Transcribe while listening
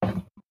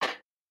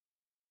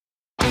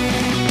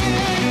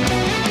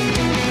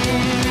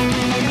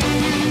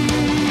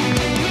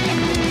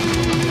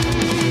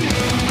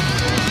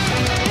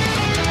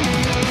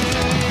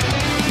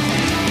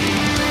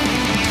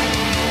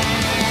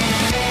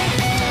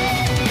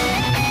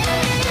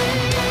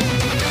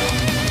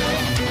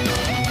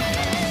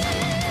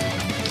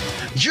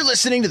You're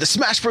listening to the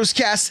Smash Bros.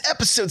 Cast,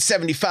 episode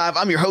 75.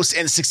 I'm your host,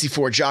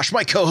 N64 Josh,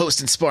 my co-host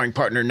and sparring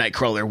partner,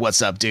 Nightcrawler.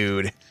 What's up,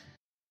 dude?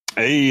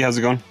 Hey, how's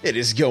it going? It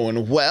is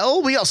going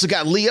well. We also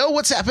got Leo.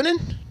 What's happening?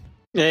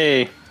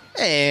 Hey.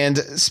 And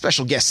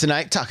special guest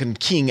tonight, talking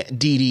King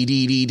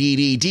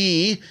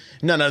DDDDDD,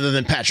 none other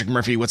than Patrick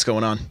Murphy. What's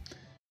going on?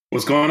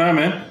 What's going on,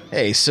 man?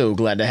 Hey, so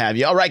glad to have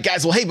you. All right,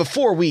 guys. Well, hey,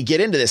 before we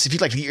get into this, if you'd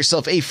like to get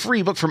yourself a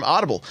free book from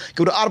Audible,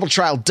 go to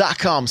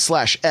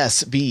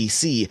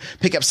audibletrial.com/SBC.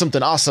 Pick up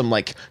something awesome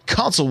like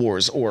Console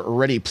Wars or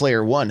Ready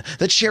Player One.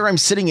 The chair I'm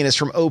sitting in is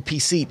from OP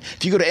Seat.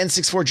 If you go to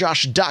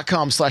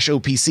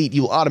n64josh.com/OP Seat,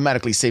 you will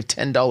automatically save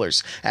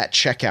 $10 at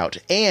checkout.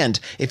 And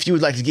if you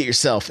would like to get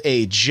yourself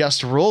a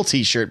Just Roll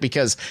t-shirt,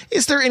 because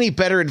is there any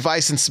better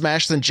advice in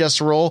Smash than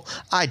Just Roll?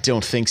 I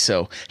don't think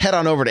so. Head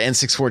on over to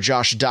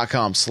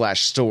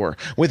n64josh.com/store.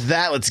 With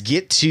that, let's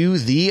get to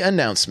the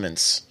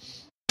announcements.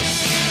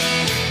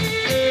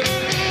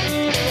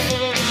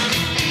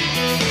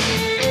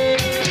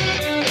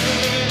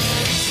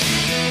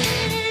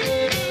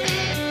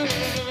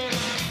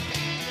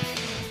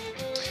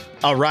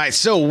 All right,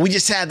 so we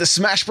just had the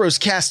Smash Bros.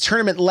 Cast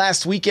tournament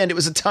last weekend. It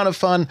was a ton of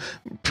fun.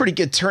 Pretty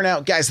good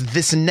turnout. Guys,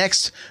 this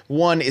next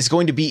one is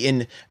going to be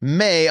in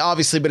May,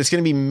 obviously, but it's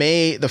going to be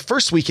May, the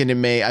first weekend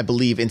in May, I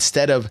believe,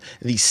 instead of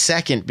the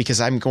second,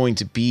 because I'm going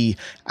to be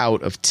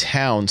out of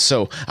town.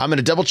 So I'm going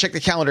to double check the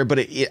calendar,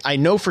 but I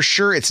know for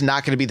sure it's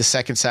not going to be the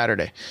second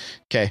Saturday.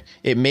 Okay,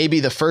 it may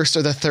be the first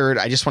or the third.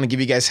 I just want to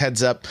give you guys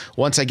heads up.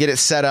 Once I get it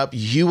set up,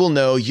 you will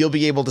know. You'll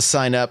be able to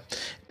sign up,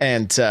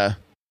 and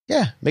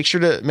yeah, make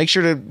sure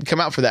to come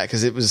out for that,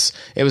 because it was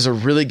a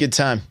really good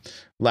time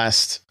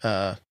last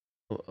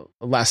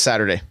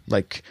Saturday.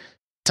 Like,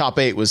 top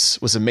 8 was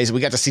amazing.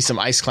 We got to see some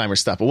ice climber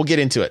stuff, but we'll get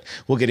into it.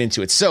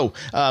 So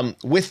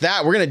with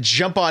that, we're gonna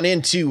jump on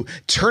into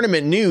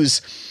tournament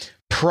news.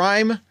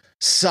 Prime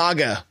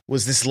Saga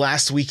was this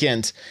last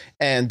weekend,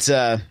 and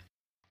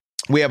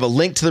we have a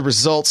link to the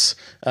results.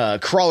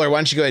 Crawler, why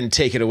don't you go ahead and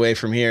take it away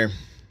from here?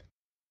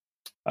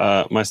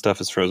 My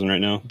stuff is frozen right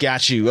now.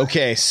 Got you.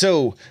 Okay,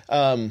 so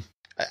I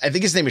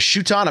think his name is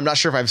Shuton. I'm not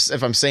sure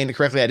if I'm saying it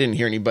correctly. I didn't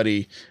hear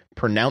anybody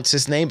pronounce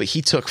his name, but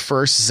he took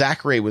first.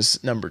 Zachary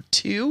was number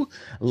 2,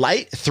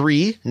 Light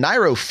 3,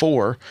 Nairo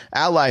 4,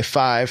 Ally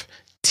 5,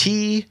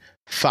 T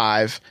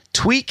 5,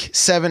 Tweak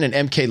 7, and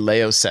MK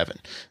Leo 7.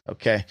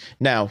 Okay,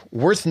 now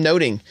worth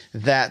noting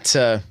that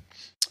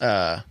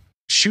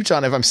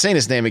Shuton, if I'm saying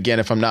his name again,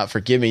 if I'm not,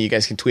 forgive me. You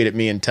guys can tweet at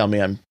me and tell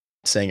me I'm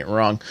saying it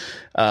wrong.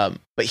 But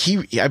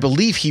I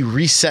believe he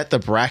reset the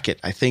bracket.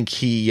 I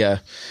think it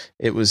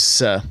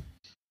was kind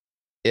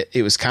of.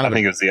 I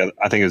think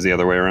it was the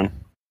other way around.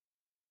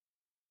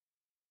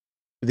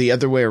 The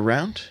other way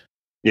around?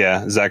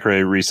 Yeah,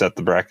 Zachary reset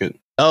the bracket.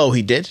 Oh,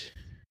 he did?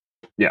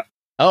 Yeah.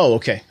 Oh,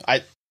 okay.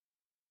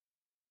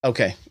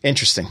 Okay,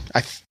 interesting.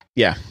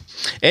 Yeah.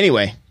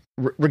 Anyway,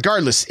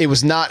 regardless, it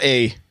was not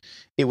an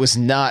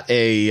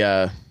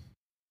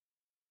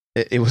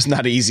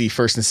easy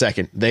first and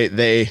second.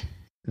 They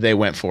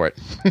went for it.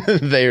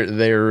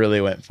 they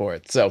really went for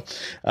it. So,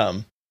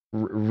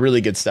 really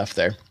good stuff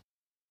there.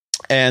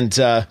 And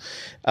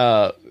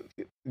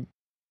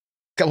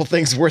couple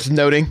things worth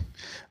noting.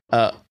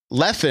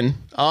 Leffen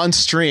on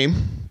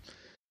stream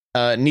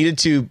needed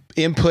to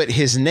input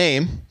his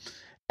name,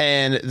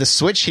 and the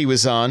Switch he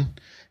was on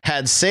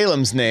had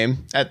Salem's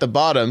name at the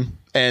bottom,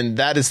 and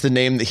that is the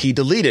name that he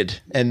deleted,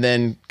 and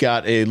then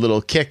got a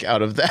little kick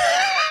out of that.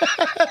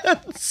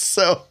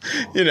 So,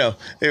 it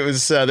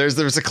was there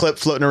was a clip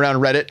floating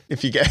around Reddit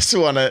if you guys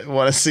want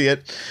to see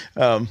it.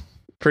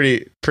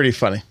 Pretty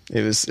funny.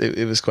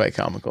 It was quite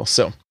comical.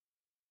 So,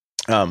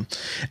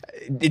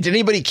 did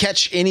anybody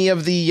catch any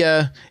of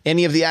the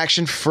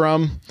action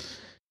from?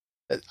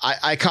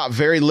 I caught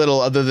very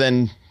little other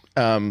than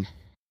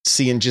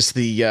seeing just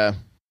the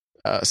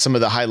some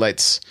of the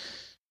highlights.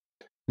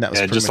 That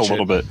was just a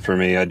little bit for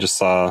me. I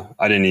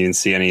didn't even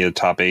see any of the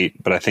top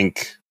 8, but I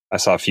think I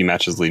saw a few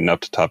matches leading up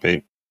to top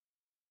 8.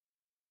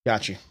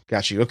 Got you.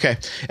 Okay.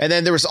 And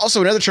then there was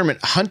also another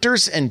tournament,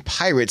 Hunters and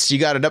Pirates. You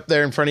got it up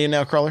there in front of you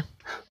now, Crawler?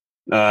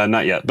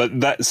 Not yet,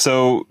 but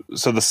so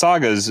the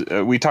sagas,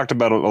 we talked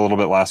about it a little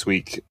bit last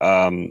week.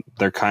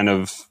 They're kind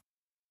of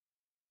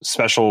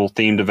special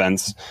themed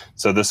events.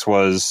 So this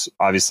was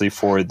obviously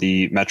for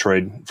the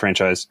Metroid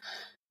franchise.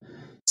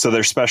 So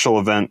their special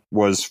event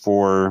was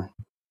for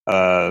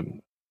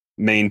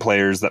main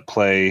players that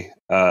play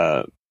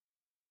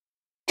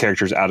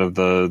characters out of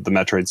the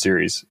Metroid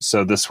series.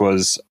 So this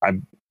was,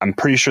 I'm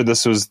pretty sure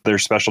this was their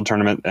special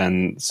tournament,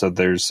 and so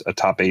there's a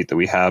top 8 that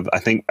we have. I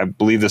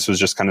believe this was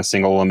just kind of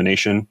single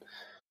elimination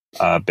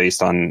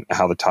based on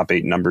how the top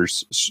 8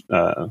 numbers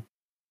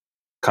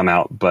come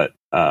out, but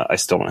I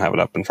still don't have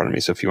it up in front of me,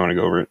 so if you want to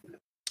go over it.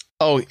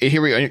 Oh,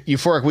 here we go.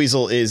 Euphoric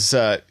Weasel is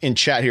in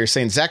chat here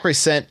saying Zachary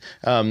sent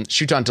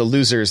Shuton to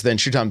losers, then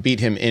Shuton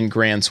beat him in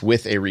grands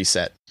with a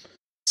reset.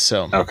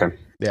 So okay.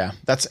 Yeah,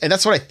 that's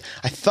what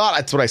I thought.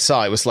 That's what I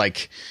saw. It was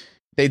like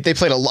they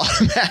played a lot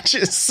of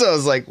matches. So I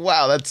was like,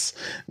 wow,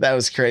 that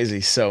was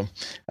crazy. So,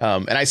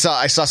 and I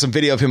saw some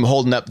video of him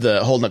holding up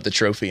the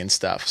trophy and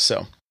stuff.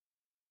 So,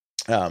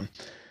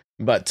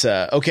 but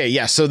okay,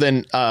 yeah. So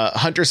then,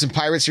 Hunters and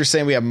Pirates, you're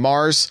saying we have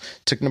Mars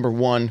took number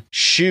 1.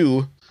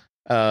 Shu,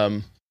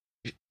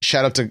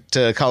 shout out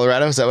to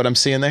Colorado. Is that what I'm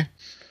seeing there?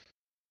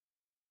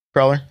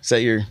 Crawler, is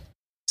that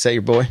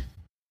your boy?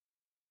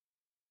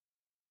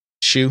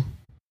 Shu?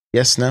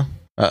 Yes, no?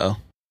 Uh-oh.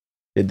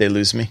 Did they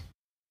lose me?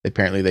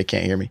 Apparently they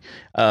can't hear me.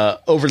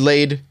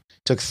 Overlaid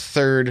took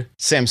 3rd.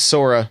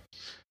 Samsora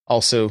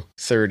also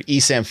 3rd.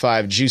 Esam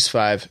 5, Juice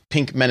 5,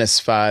 Pink Menace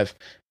 5,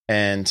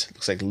 and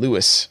looks like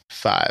Lewis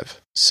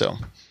 5. So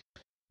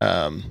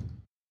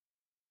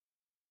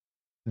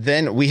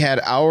then we had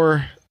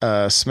our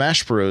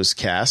Smash Bros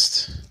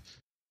cast.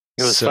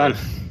 It was fun.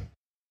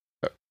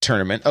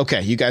 Tournament.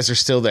 Okay, you guys are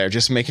still there.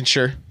 Just making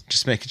sure.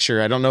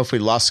 I don't know if we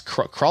lost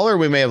Crawler.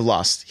 We may have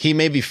lost. He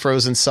may be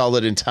frozen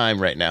solid in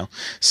time right now.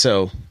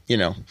 So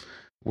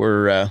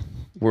we're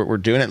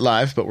doing it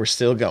live, but we're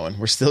still going.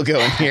 We're still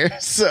going here.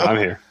 So I'm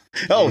here.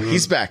 Oh,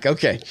 he's back.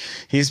 Okay,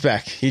 he's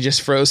back. He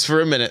just froze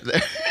for a minute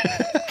there.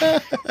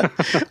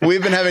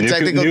 We've been having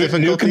technical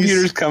difficulties. New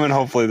computers coming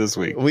hopefully this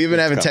week. We've been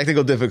having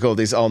technical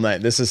difficulties all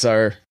night. This is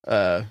our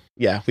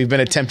we've been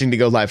attempting to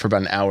go live for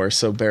about an hour,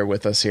 so bear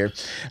with us here.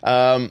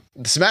 The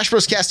Smash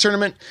Bros. Cast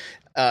tournament,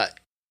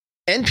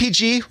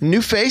 NPG,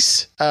 new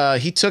face.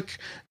 He took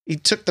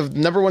the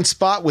number 1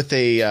 spot with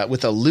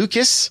a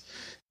Lucas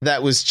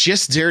that was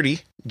just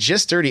dirty.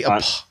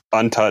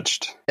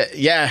 Untouched.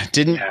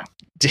 It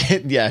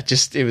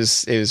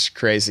was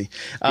crazy.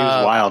 It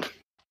was wild.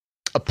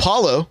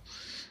 Apollo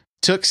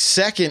took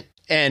 2nd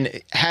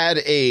and had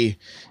a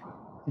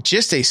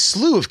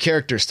slew of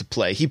characters to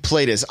play. He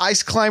played as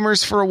Ice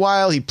Climbers for a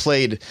while. He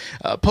played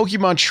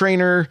Pokemon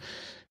Trainer.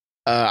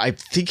 I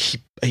think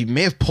he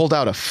may have pulled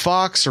out a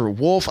fox or a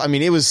wolf. I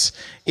mean, it was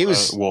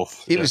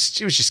wolf. It was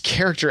just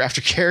character after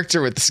character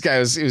with this guy.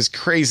 It was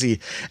crazy.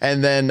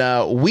 And then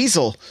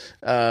Weasel,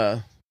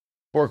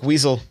 Bork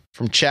Weasel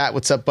from chat.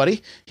 What's up,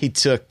 buddy? He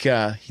took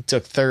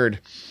 3rd.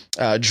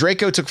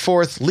 Draco took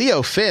 4th.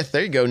 Leo 5th.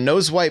 There you go.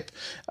 Nosewipe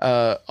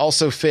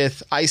also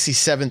 5th. Icy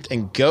 7th,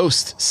 and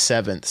Ghost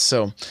 7th.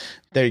 So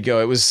there you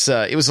go. It was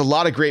a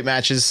lot of great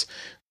matches.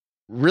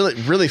 Really,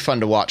 really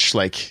fun to watch.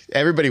 Like,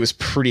 everybody was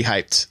pretty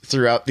hyped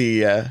throughout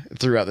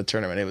the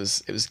tournament. It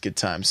was a good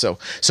time. So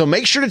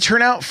make sure to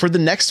turn out for the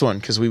next one,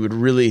 because we would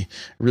really,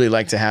 really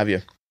like to have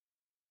you.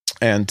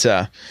 And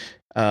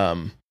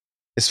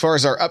as far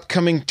as our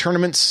upcoming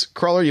tournaments,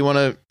 Crawler, you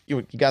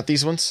got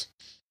these ones?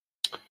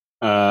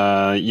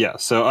 Yeah.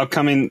 So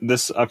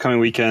this upcoming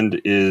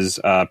weekend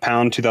is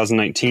Pound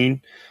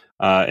 2019,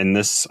 and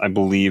this I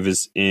believe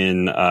is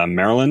in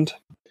Maryland.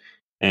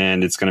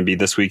 And it's going to be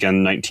this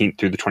weekend, 19th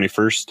through the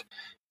 21st.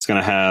 It's going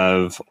to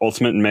have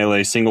Ultimate and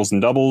Melee singles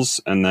and doubles,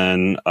 and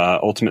then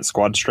Ultimate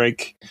Squad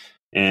Strike.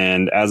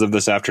 And as of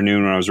this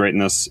afternoon, when I was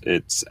writing this,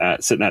 it's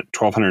sitting at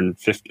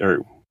 1,250 or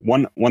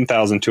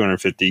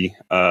 1,250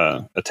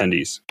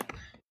 attendees,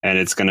 and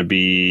it's going to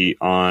be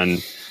on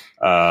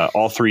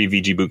all 3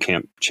 VG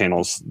Bootcamp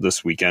channels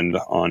this weekend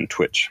on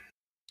Twitch.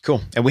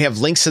 Cool. And we have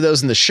links to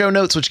those in the show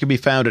notes, which can be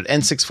found at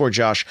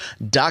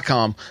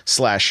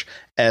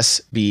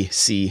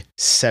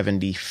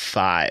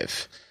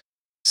n64josh.com/SBC75.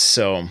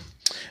 So,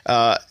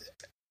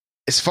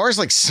 as far as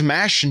like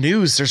Smash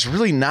news, there's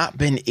really not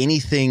been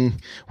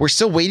anything. We're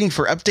still waiting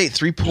for update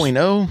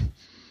 3.0.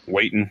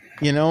 Waiting.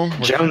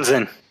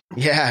 Jonesing.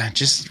 Yeah.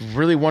 Just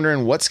really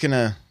wondering what.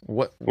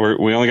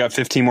 We only got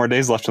 15 more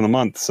days left in the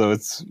month. So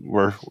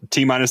we're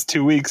T-minus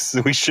 2 weeks.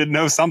 So we should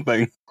know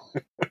something.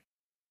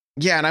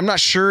 Yeah, and I'm not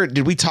sure.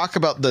 Did we talk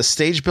about the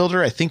stage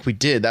builder? I think we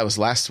did. That was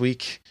last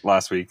week.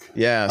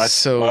 Yeah.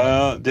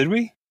 Did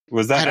we?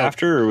 Was that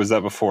after or was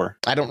that before?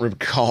 I don't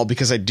recall,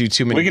 because I do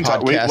too many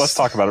podcasts. Let's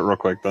talk about it real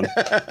quick then.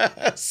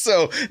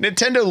 So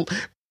Nintendo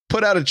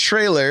put out a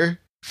trailer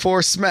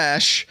for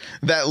Smash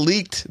that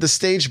leaked the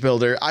stage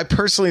builder. I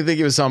personally think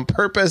it was on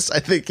purpose. I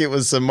think it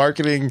was a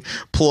marketing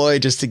ploy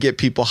just to get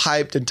people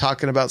hyped and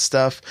talking about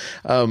stuff.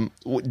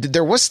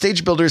 There was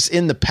stage builders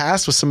in the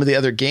past with some of the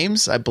other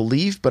games, I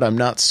believe, but I'm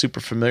not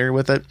super familiar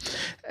with it.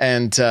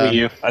 And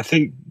I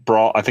think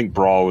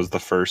Brawl was the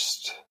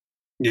first.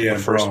 Yeah, the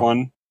first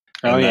one.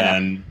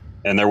 And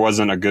and there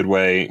wasn't a good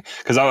way,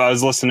 because I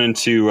was listening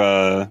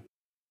to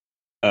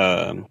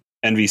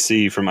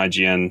NVC from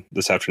IGN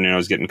this afternoon. I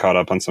was getting caught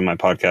up on some of my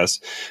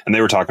podcasts, and they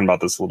were talking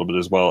about this a little bit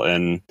as well.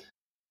 And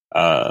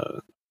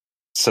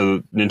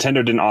so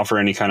Nintendo didn't offer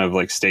any kind of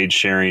like stage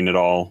sharing at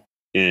all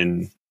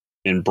in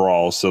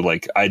Brawl. So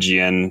like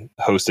IGN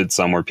hosted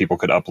some where people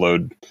could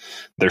upload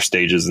their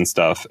stages and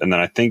stuff. And then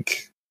I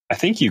think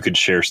you could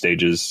share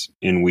stages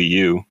in Wii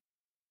U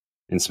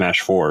in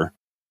Smash 4.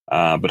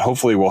 But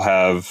hopefully we'll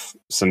have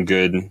some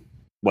good,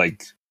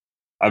 like,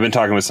 I've been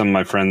talking with some of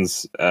my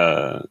friends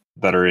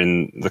that are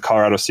in the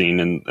Colorado scene,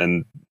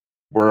 and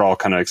we're all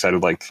kind of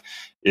excited. Like,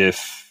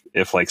 if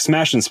like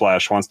Smash and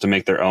Splash wants to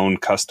make their own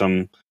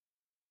custom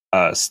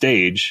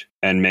stage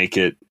and make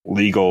it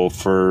legal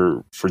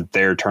for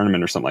their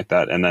tournament or something like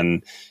that, and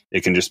then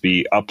it can just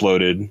be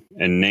uploaded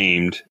and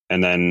named,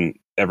 and then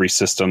every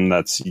system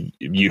that's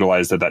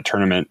utilized at that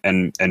tournament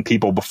and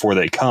people before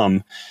they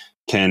come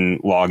can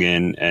log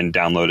in and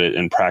download it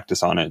and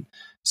practice on it.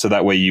 So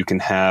that way you can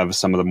have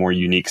some of the more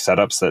unique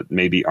setups that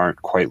maybe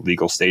aren't quite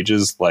legal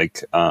stages,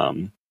 like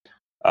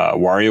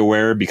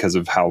WarioWare, because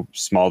of how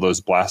small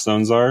those blast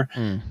zones are.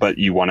 But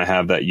you want to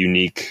have that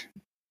unique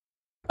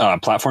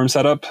platform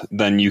setup,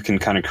 then you can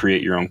kind of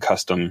create your own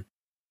custom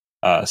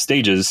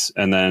stages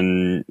and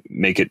then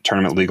make it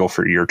tournament legal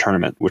for your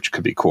tournament, which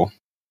could be cool.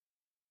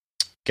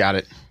 Got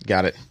it.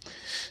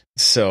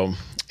 So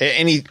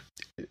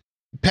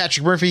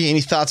Patrick Murphy,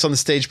 any thoughts on the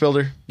stage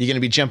builder? You going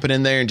to be jumping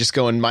in there and just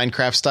going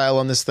Minecraft style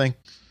on this thing?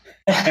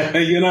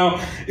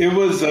 It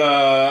was,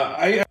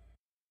 I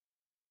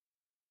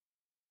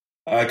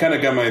kind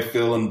of got my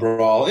fill in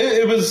Brawl.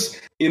 It was,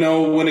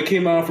 when it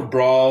came out for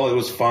Brawl, it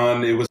was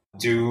fun. It was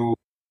do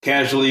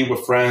casually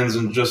with friends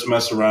and just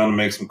mess around and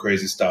make some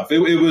crazy stuff.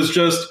 It was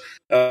just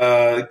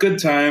a good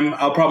time.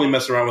 I'll probably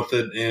mess around with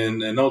it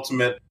in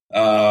Ultimate.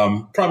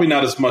 Probably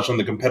not as much on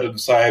the competitive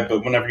side,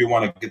 but whenever you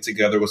want to get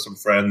together with some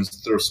friends,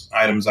 throw some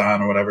items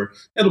on or whatever,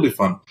 it'll be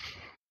fun.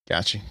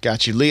 Got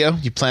you. Leo,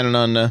 you planning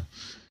on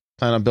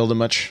building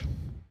much?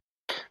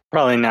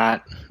 Probably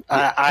not.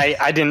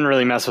 I didn't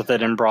really mess with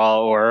it in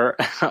Brawl or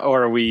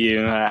Wii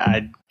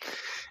U.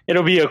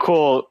 It'll be a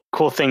cool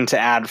thing to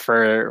add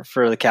for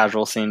the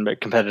casual scene,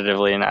 but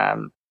competitively, and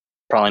I'm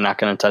probably not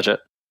going to touch it.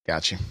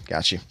 Got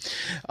you.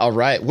 All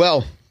right.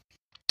 Well,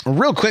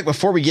 real quick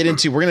before we get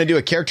into, we're going to do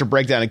a character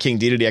breakdown of King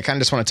Dedede. I kind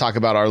of just want to talk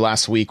about our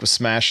last week with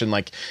Smash and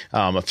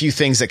a few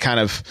things that kind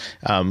of,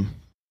 some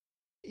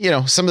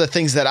of the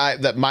things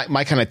that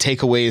my kind of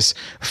takeaways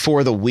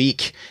for the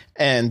week.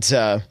 And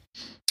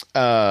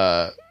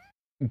I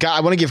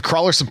want to give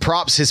Crawler some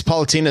props. His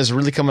Palutena is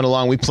really coming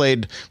along. We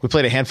played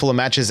a handful of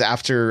matches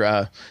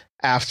after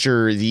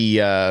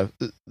the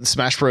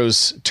Smash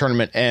Bros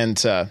tournament,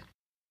 and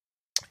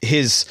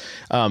his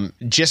I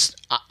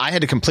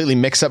had to completely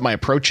mix up my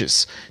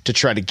approaches to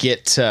try to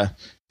get in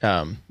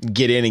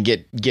and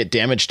get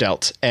damage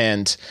dealt,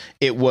 and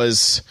it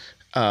was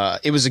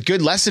a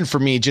good lesson for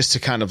me just to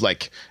kind of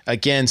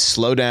again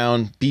slow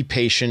down, be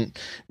patient.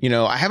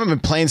 I haven't been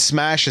playing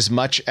Smash as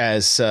much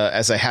as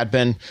I had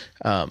been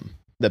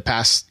the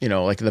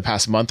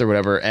past month or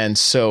whatever, and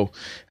so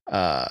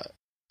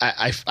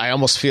I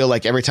almost feel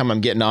like every time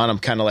I'm getting on, I'm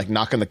kind of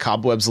knocking the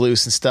cobwebs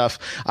loose and stuff.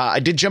 I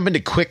did jump into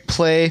quick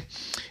play,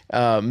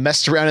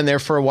 messed around in there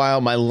for a while.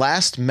 My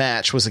last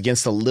match was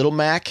against the Little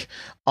Mac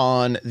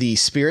on the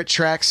Spirit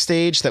Track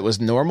stage that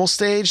was normal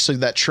stage. So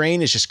that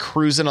train is just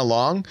cruising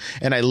along.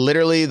 And I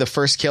literally, the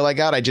first kill I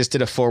got, I just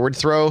did a forward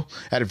throw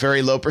at a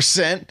very low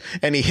percent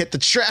and he hit the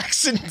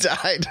tracks and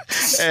died.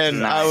 And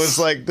nice. I was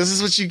like, this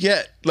is what you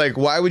get.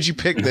 Why would you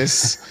pick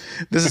this?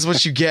 This is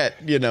what you get,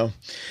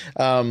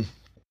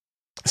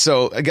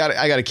 So I got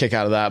a kick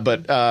out of that.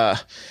 But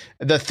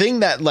the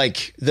thing that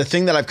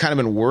I've kind of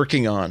been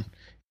working on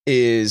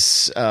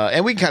is,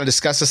 and we can kind of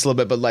discuss this a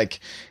little bit, but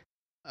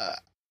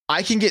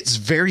I can get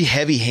very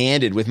heavy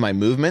handed with my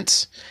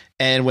movements.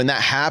 And when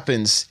that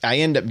happens, I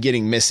end up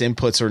getting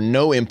misinputs or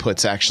no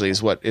inputs actually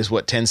is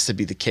what tends to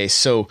be the case.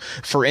 So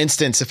for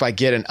instance, if I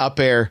get an up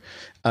air,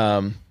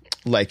 a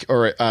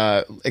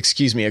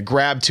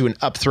grab to an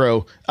up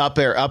throw, up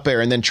air,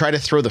 and then try to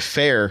throw the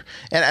fair.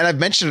 And I've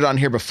mentioned it on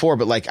here before,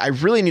 but I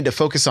really need to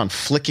focus on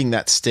flicking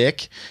that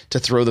stick to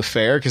throw the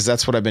fair, because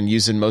that's what I've been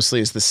using mostly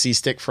as the C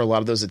stick for a lot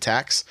of those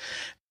attacks.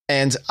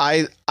 And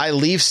I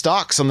leave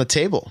stocks on the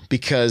table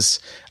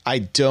because I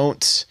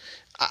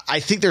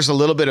think there's a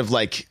little bit of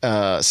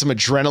some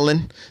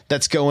adrenaline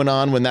that's going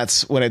on when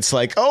it's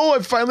oh, I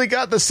finally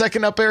got the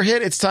second up air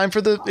hit. It's time for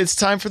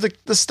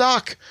the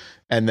stock.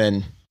 And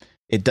then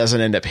it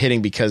doesn't end up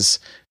hitting because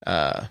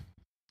I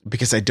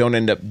don't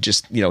end up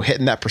just,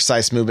 hitting that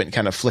precise movement and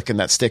kind of flicking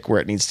that stick where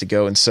it needs to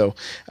go. And so,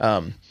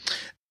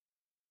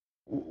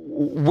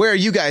 where are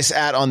you guys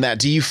at on that?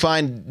 Do you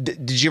find,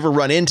 did you ever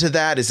run into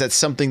that? Is that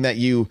something that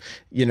you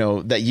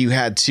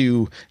had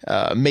to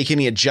make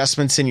any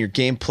adjustments in your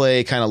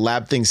gameplay, kind of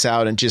lab things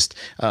out and just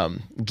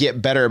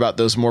get better about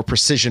those more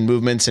precision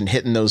movements and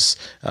hitting those,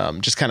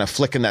 just kind of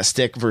flicking that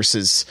stick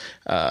versus,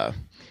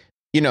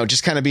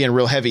 just kind of being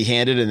real heavy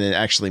handed and then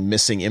actually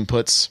missing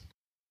inputs?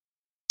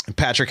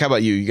 Patrick, how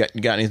about you? You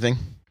got anything?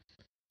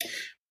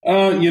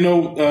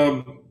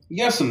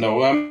 Yes and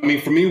no. I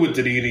mean, for me with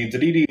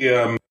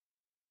Dedede,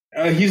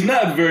 he's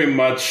not very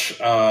much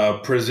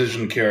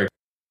precision character.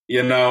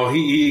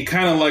 He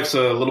kind of likes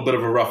a little bit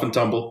of a rough and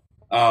tumble.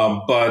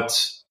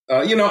 But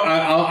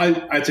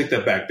I take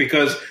that back,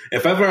 because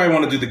if ever I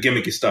want to do the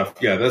gimmicky stuff,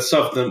 that's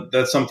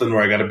something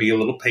where I got to be a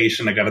little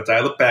patient. I got to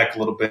dial it back a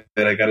little bit.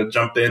 I got to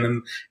jump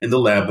in the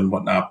lab and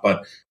whatnot.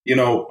 But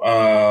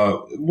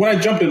when I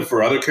jump in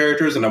for other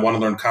characters and I want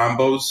to learn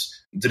combos,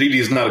 Dedede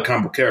is not a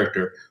combo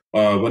character.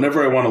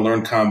 Whenever I want to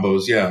learn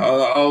combos,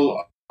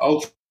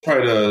 I'll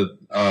try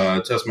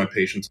to test my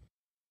patience.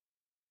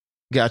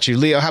 Got you.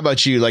 Leo, how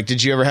about you? Like,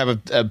 did you ever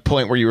have a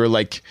point where you were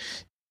like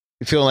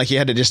feeling like you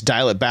had to just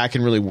dial it back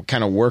and really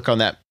kind of work on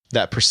that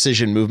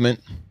precision movement?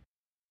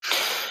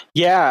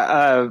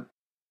 Yeah.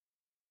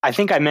 I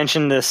think I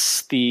mentioned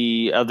this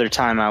the other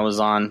time I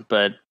was on,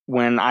 but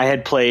when I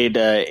had played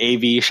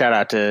AV, shout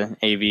out to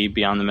AV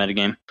Beyond the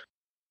Metagame,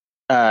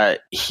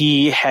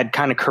 he had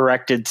kind of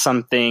corrected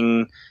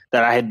something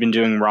that I had been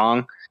doing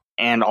wrong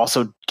and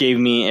also gave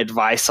me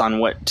advice on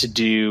what to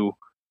do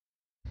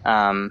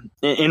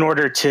in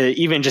order to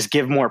even just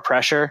give more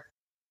pressure.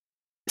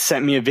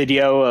 Sent me a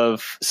video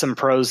of some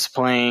pros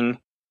playing,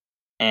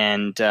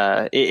 and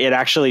it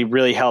actually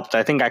really helped.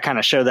 I think I kind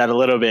of showed that a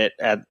little bit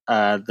at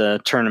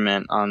the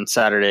tournament on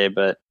Saturday,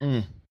 but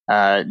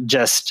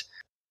just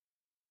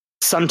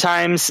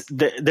sometimes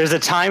there's a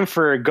time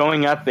for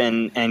going up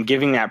and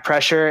giving that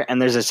pressure,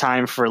 and there's a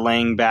time for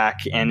laying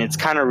back, and it's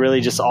kind of really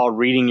just all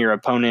reading your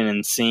opponent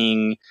and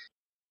seeing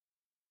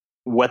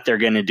what they're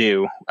going to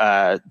do.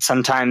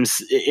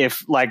 Sometimes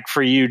if, like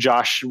for you,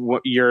 Josh,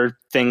 your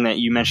thing that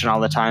you mention all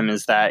the time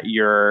is that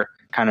you're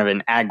kind of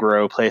an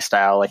aggro play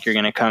style, like you're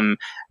going to come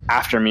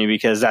after me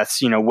because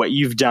that's, what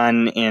you've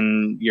done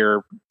in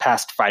your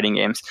past fighting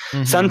games.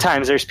 Mm-hmm.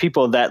 Sometimes there's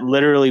people that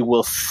literally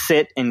will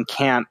sit in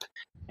camp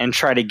and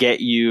try to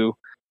get you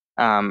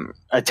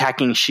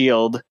attacking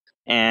shield.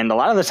 And a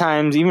lot of the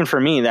times, even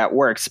for me, that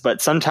works. But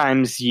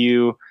sometimes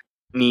you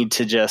need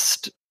to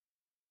just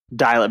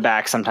dial it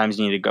back. Sometimes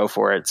you need to go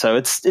for it. So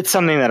it's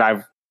something that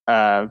I've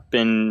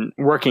been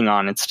working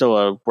on. It's still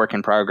a work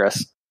in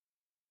progress.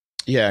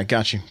 Yeah,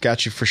 got you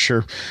for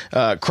sure.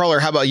 Crawler,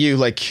 how about you?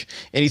 Like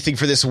anything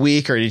for this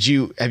week, or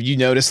have you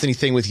noticed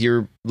anything with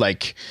your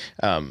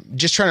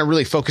just trying to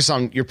really focus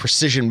on your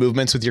precision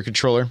movements with your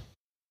controller?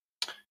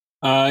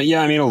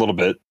 Yeah, a little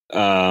bit.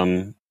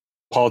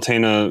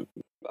 Palutena,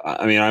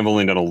 I've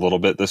only done a little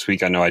bit this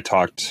week. I know I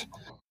talked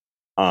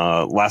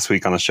last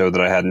week on the show that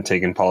I hadn't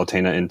taken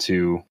Palutena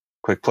into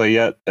quick play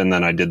yet, and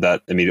then I did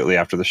that immediately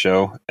after the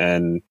show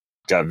and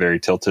got very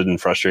tilted and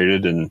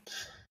frustrated and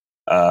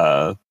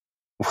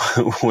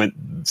went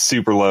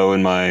super low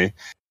in my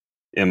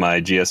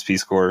GSP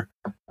score.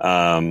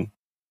 And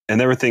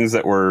there were things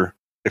that were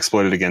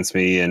exploited against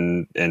me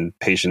and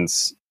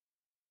patience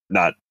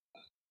not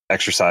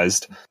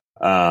exercised.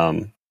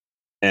 And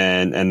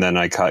then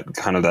I caught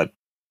kind of that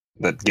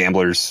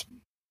gambler's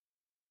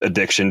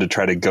addiction to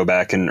try to go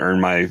back and earn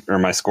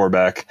my score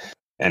back,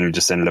 and it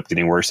just ended up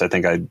getting worse. I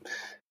think I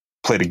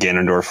played a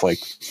Ganondorf like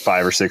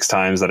 5 or 6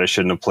 times that I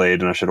shouldn't have played,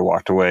 and I should have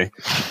walked away.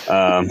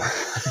 But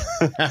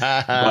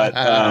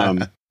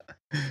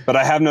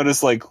I have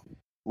noticed, like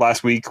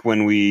last week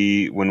when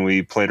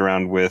we played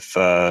around with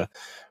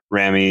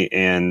Rami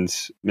and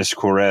Mr.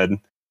 Cool Red,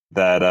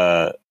 that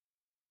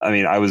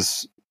I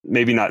was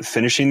maybe not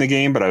finishing the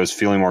game, but I was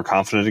feeling more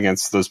confident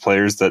against those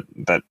players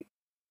that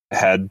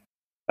had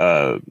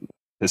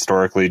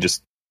historically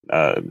just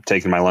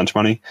taken my lunch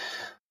money.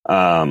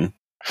 And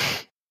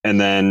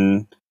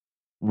then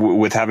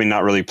with having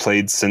not really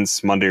played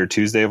since Monday or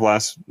Tuesday of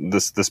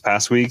this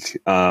past week,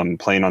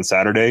 playing on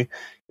Saturday,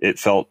 it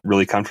felt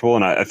really comfortable.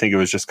 And I think it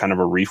was just kind of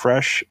a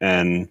refresh,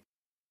 and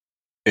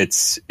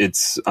it's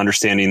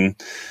understanding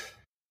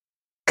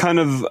kind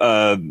of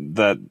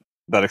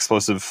that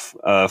explosive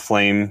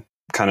flame,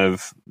 kind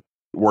of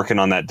working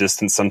on that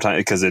distance sometimes,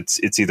 because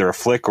it's either a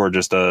flick or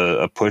just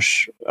a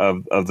push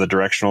of the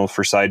directional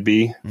for side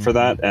B for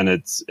that,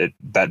 and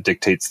that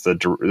dictates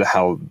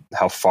how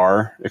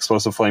far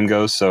explosive flame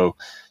goes. So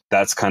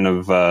that's kind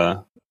of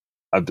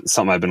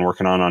something I've been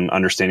working on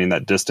understanding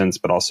that distance,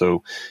 but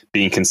also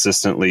being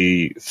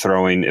consistently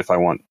throwing if I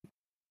want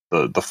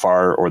the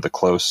far or the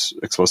close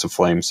explosive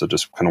flame. So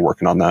just kind of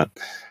working on that.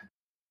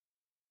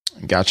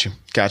 Got you.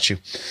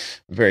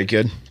 Very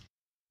good.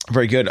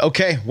 Very good.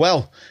 Okay,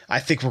 well, I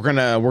think we're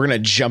gonna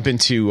jump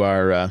into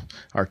our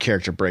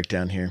character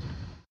breakdown here.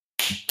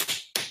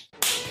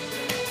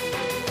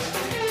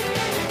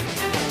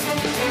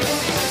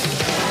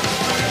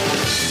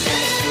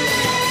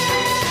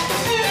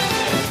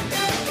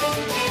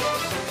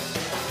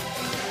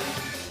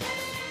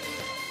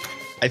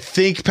 I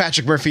think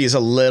Patrick Murphy is a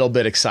little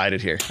bit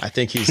excited here. I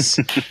think he's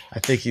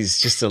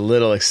just a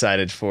little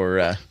excited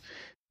to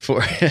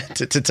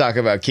talk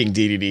about King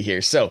Dedede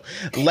here. So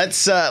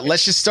let's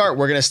just start.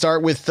 We're gonna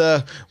start with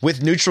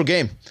neutral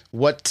game.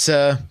 What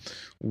can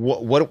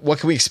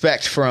we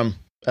expect from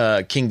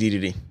King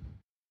Dedede?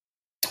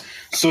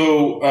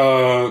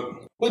 So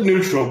with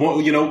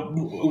neutral,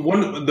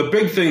 the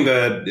big thing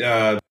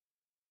that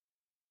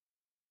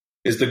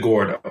is the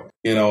Gordo.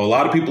 A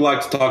lot of people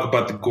like to talk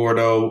about the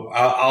Gordo.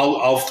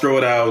 I'll throw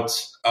it out.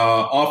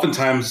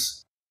 Oftentimes,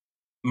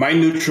 my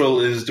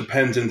neutral is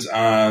dependent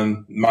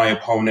on my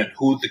opponent,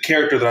 the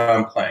character that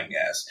I'm playing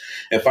as.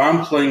 If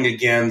I'm playing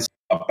against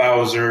a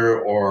Bowser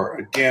or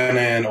a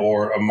Ganon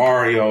or a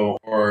Mario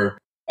or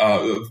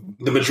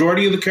the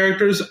majority of the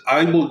characters,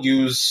 I will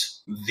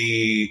use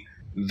the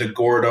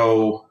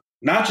Gordo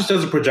not just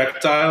as a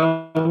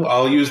projectile.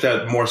 I'll use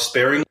that more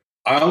sparingly.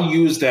 I'll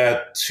use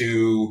that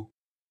to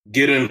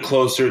get in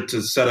closer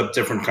to set up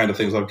different kind of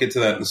things. I'll get to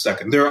that in a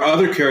second. There are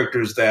other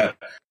characters that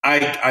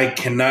I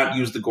cannot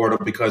use the Gordo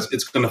because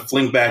it's going to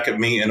fling back at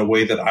me in a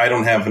way that I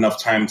don't have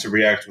enough time to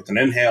react with an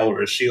inhale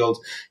or a shield.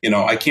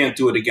 I can't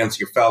do it against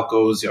your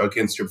Falcos,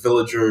 against your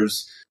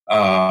villagers.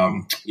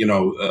 A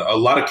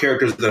lot of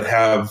characters that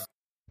have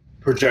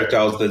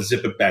projectiles that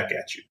zip it back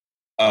at you.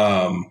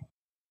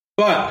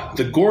 But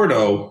the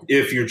Gordo,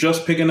 if you're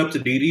just picking up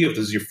Dedede, if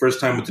this is your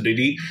first time with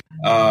Dedede,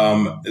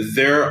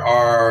 there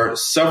are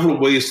several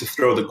ways to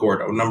throw the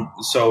Gordo.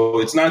 So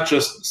it's not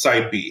just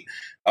side B.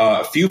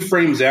 A few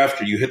frames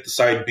after you hit the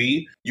side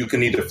B, you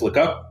can either flick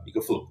up, you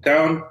can flick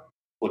down,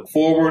 flick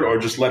forward, or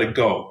just let it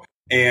go.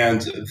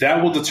 And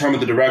that will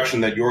determine the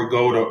direction that your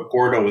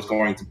Gordo is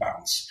going to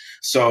bounce.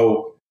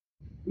 So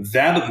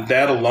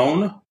that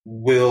alone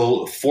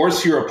will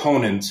force your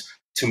opponent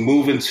to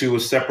move into a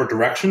separate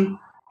direction.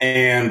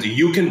 And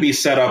you can be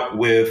set up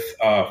with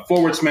a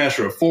forward smash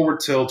or a forward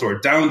tilt or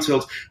a down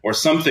tilt or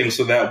something.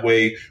 So that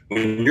way,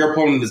 when your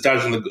opponent is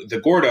dodging the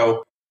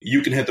Gordo,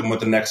 you can hit them with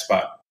the next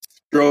spot.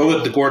 Throw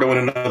the Gordo in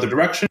another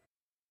direction.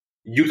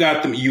 You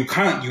got them. You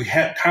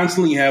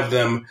constantly have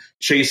them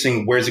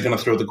chasing. Where's he going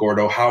to throw the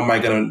Gordo? How am I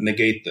going to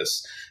negate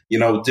this?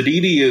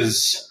 Dedede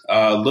is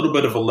a little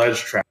bit of a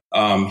ledge trap.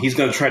 He's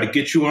going to try to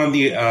get you on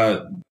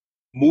the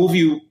move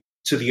you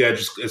to the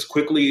edge as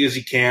quickly as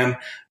he can,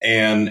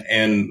 and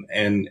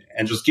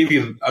just give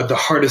you the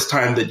hardest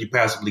time that you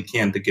possibly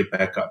can to get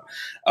back up.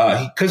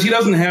 Because he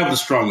doesn't have the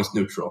strongest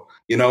neutral.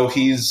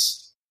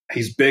 He's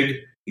big.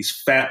 He's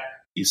fat.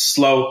 He's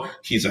slow.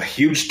 He's a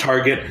huge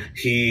target.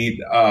 He's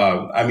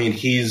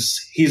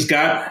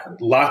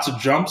got lots of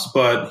jumps,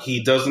 but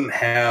he doesn't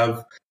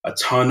have a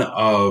ton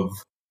of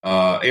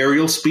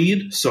aerial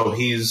speed. So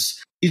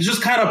he's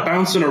just kind of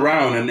bouncing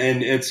around,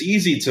 and it's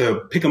easy to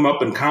pick him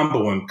up and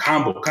combo.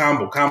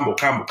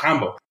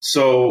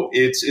 So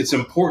it's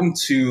important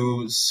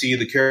to see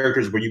the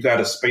characters where you got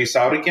to space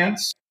out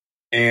against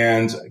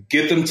and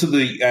get them to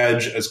the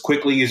edge as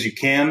quickly as you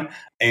can,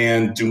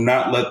 and do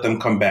not let them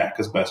come back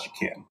as best you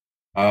can.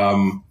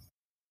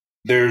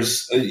 Your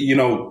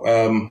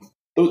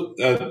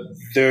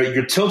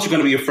tilts are going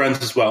to be your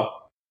friends as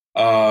well.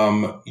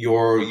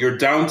 Your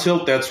down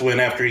tilt, that's when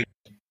after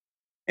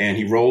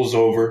he rolls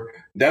over,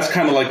 that's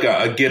kind of like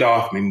a get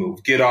off me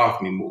move.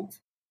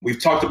 We've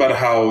talked about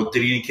how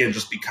Dedede can't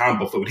just be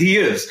combo food. He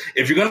is.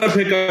 If you're going to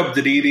pick up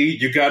Dedede,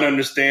 you got to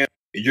understand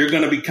you're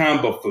going to be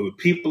combo food.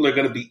 People are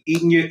going to be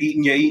eating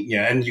you,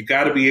 and you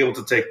got to be able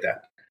to take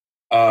that.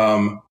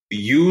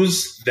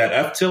 Use that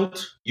F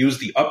tilt, use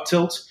the up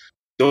tilt.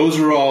 Those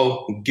are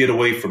all get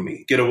away from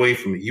me.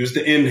 Use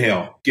the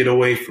inhale, get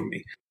away from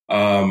me.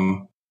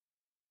 I'd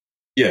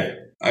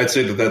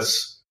say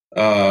that's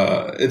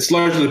it's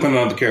largely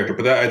dependent on the character,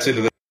 but I'd say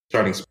that's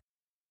starting.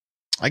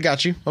 I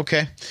got you.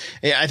 Okay.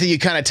 Yeah, I think you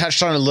kind of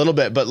touched on it a little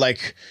bit, but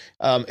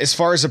as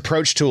far as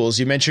approach tools,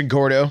 you mentioned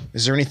Gordo.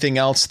 Is there anything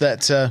else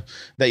that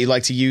you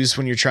like to use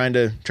when you're trying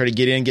to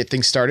get in and get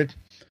things started?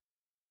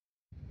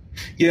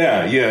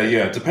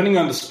 Yeah. Depending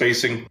on the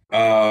spacing,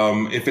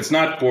 if it's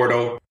not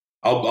Gordo,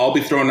 I'll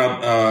be throwing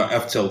up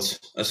F tilts,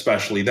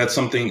 especially. That's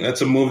a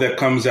move that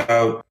comes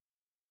out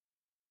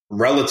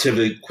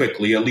relatively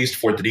quickly, at least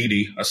for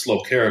Dedede, a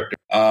slow character,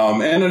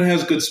 and it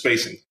has good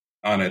spacing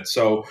on it.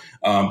 So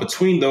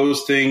between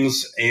those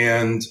things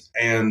and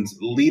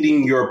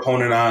leading your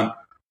opponent on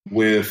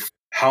with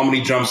how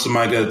many jumps am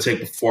I going to take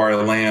before I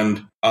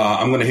land?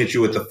 I'm going to hit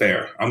you with the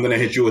fair. I'm going to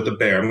hit you with the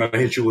bear. I'm going to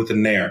hit you with the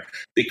nair.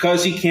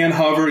 Because he can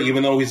hover,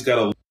 even though he's got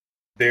a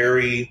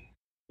very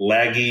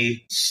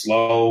laggy,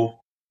 slow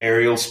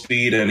aerial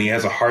speed, and he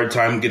has a hard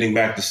time getting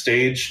back to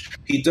stage,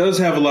 he does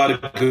have a lot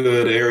of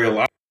good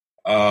aerial.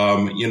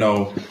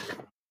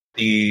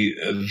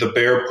 The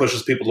bear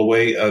pushes people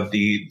away.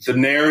 The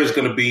nair is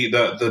going to be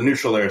the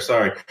neutral air.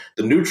 Sorry,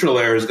 the neutral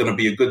air is going to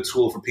be a good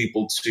tool for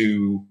people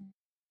to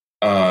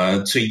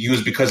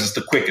use because it's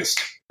the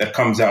quickest that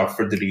comes out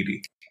for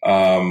Dedede.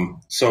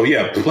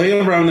 Play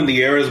around in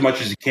the air as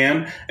much as you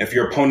can. If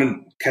your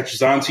opponent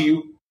catches on to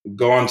you,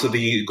 go onto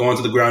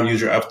the ground.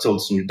 Use your F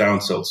tilts and your down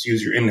tilts.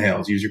 Use your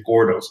inhales. Use your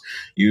Gordos.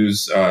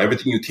 Use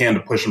everything you can to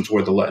push them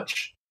toward the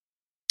ledge.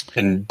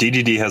 And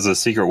Dedede has a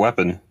secret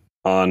weapon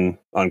on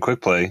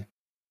quick play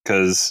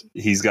because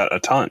he's got a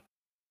taunt.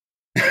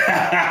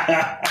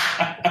 Dedede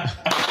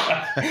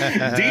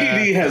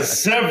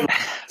has several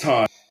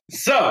taunts.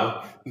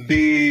 So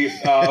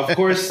of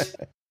course,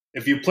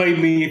 if you play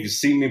me, if you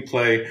see me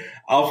play,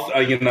 I'll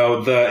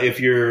if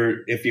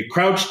you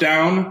crouch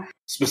down,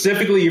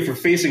 specifically if you're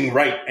facing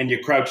right and you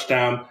crouch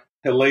down,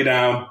 he'll lay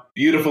down.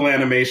 Beautiful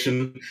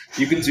animation.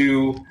 You can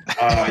do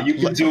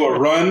a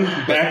run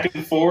back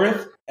and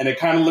forth, and it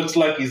kind of looks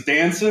like he's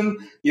dancing.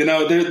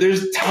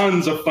 There's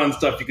tons of fun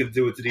stuff you can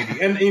do with Dedede.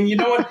 And you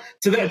know what?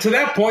 To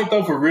that point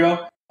though, for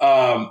real,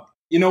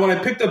 when I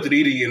picked up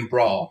Dedede in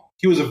Brawl,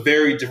 he was a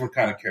very different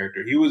kind of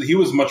character. He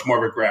was much more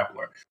of a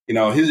grappler.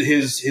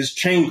 His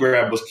chain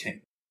grab was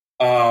king.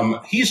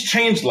 He's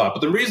changed a lot,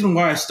 but the reason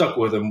why I stuck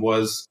with him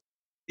was,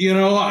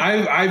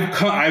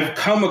 I've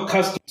come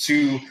accustomed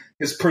to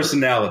his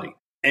personality.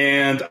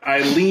 and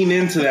I lean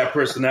into that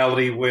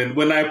personality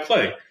when I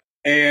play.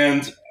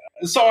 And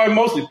so I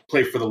mostly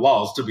play for the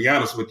lulz, to be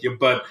honest with you.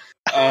 But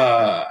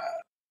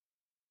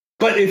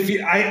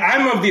if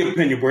I'm of the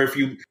opinion where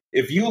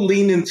if you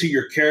lean into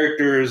your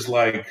character's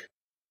like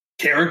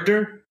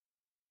character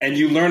and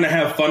you learn to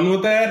have fun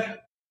with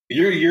that,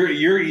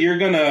 you're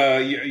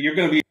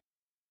gonna be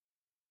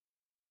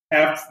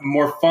have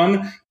more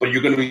fun, but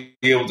you're gonna be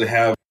able to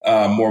have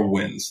more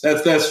wins.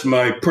 That's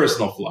my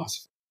personal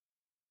philosophy.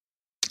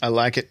 I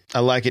like it.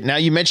 Now,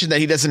 you mentioned that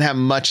he doesn't have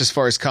much as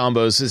far as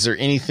combos. Is there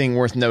anything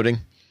worth noting?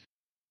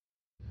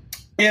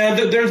 Yeah,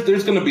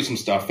 there's going to be some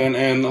stuff,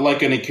 and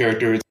like any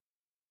character, it's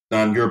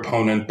on your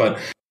opponent. But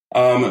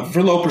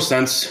for low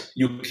percents,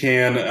 you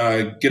can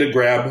get a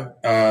grab,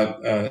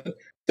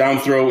 down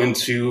throw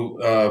into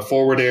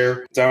forward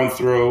air, down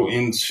throw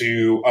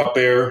into up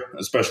air,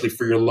 especially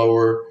for your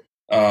lower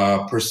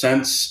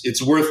percents.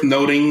 It's worth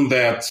noting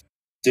that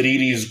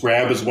Dedide's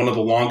grab is one of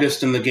the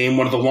longest in the game,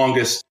 one of the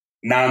longest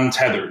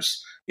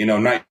non-tethers,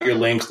 not your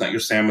Links, not your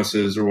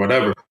Samuses or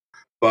whatever,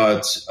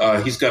 but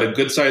he's got a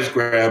good sized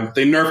grab.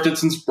 They nerfed it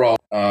since Brawl,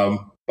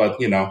 but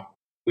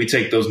we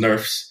take those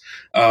nerfs.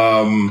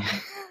 Let's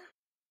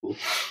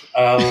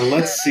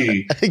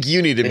see. I think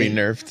you need to be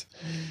nerfed.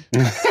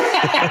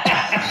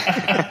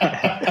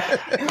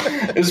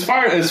 As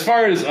far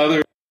as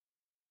other,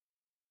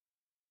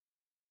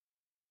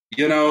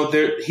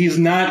 he's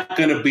not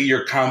going to be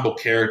your combo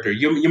character.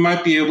 You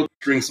might be able to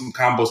string some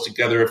combos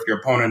together if your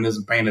opponent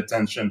isn't paying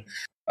attention.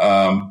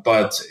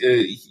 But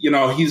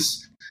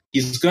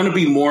he's going to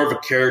be more of a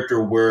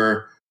character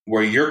where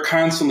you're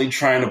constantly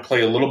trying to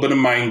play a little bit of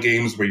mind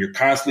games, where you're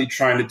constantly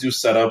trying to do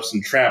setups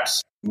and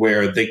traps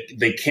where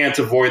they can't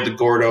avoid the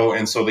Gordo,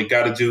 and so they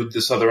got to do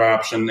this other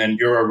option, and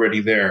you're already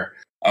there,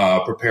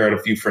 prepared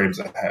a few frames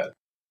ahead.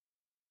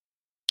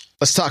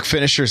 Let's talk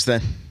finishers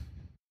then.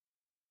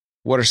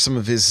 What are some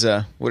of his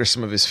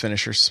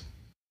finishers?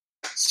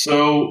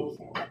 So,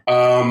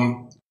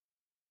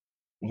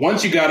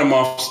 once you got him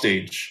off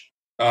stage,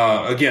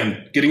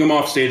 again, getting him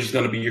off stage is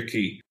going to be your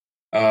key.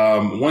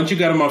 Once you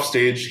got him off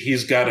stage,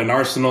 he's got an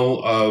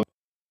arsenal of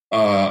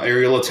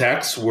aerial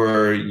attacks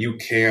where you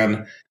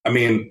can.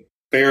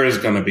 Bair is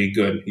going to be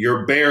good.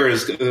 Your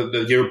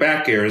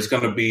back air is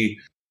going to be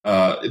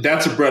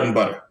that's a bread and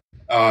butter.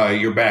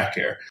 Your back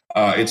air.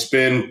 It's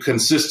been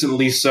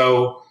consistently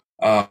so.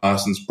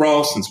 Since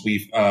Brawl, since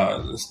we've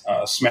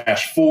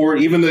Smash 4,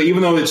 even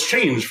though it's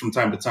changed from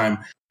time to time,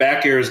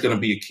 back air is going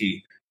to be a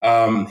key.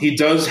 He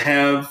does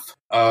have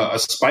a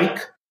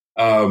spike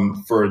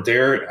for a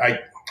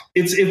dare.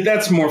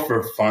 That's more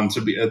for fun,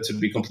 to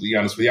be completely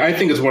honest with you. I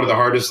think it's one of the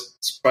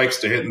hardest spikes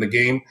to hit in the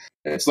game.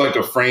 It's like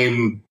a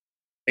frame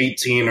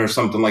 18 or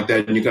something like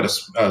that, and you got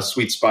to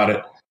sweet spot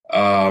it.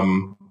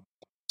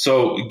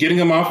 So getting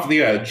them off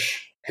the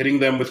edge, hitting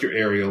them with your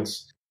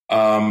aerials.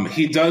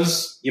 He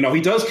does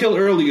kill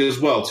early as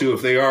well too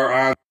if they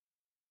are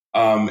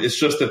on. It's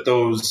just that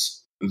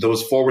those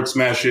forward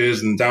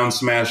smashes and down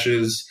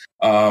smashes,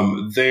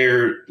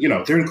 they're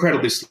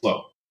incredibly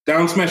slow.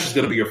 Down smash is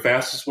going to be your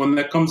fastest one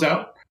that comes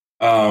out,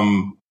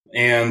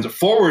 and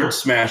forward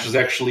smash is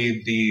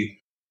actually the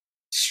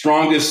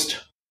strongest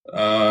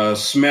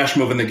smash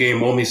move in the game.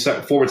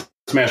 Forward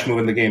smash move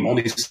in the game,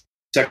 only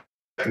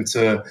second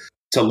to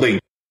Link.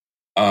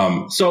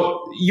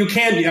 So you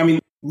can,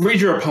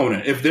 read your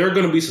opponent. If they're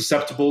going to be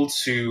susceptible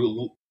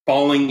to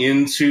falling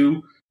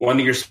into one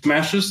of your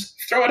smashes,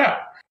 throw it out.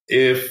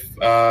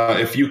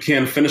 If you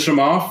can finish them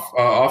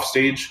off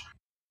stage,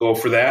 go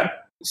for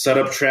that. Set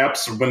up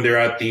traps when they're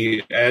at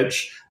the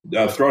edge.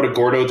 Throw out a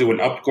Gordo, do an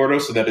up Gordo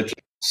so that it just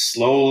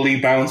slowly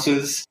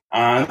bounces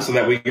on, so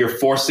that way you're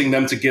forcing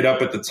them to get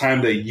up at the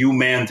time that you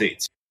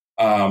mandate.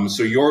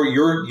 So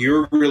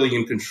you're really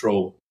in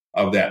control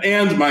of that.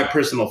 And my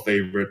personal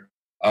favorite,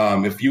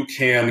 if you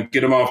can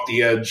get them off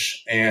the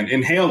edge and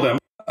inhale them,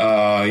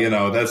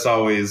 that's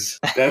always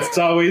your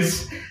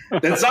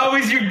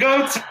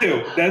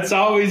go-to. That's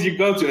always your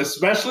go-to.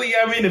 Especially,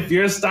 if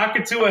you're a stock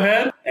or two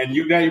ahead and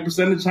you got your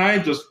percentage high,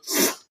 just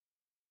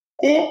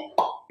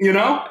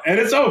and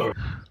it's over.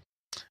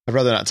 I'd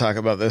rather not talk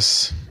about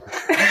this.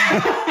 To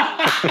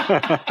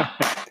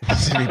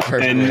be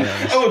perfectly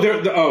honest.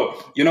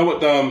 You know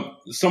what?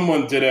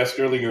 Someone did ask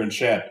earlier in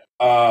chat.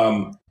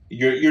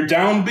 Your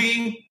down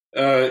B.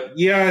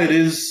 Yeah, it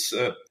is.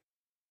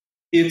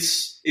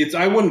 It's.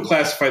 I wouldn't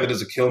classify that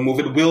as a kill move.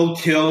 It will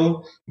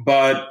kill,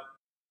 but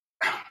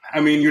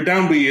your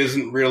down B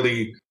isn't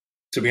really,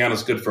 to be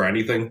honest, good for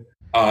anything.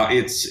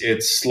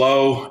 It's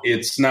slow.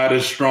 It's not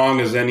as strong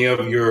as any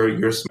of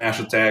your smash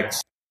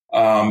attacks.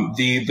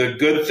 The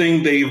good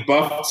thing they've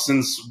buffed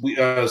since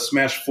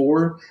Smash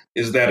 4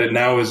 is that it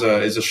now is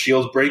a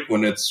shield break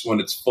when it's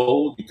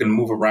full. You can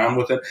move around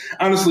with it.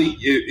 Honestly,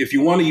 if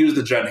you want to use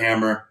the Jet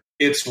Hammer,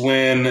 it's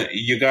when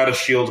you got a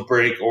shield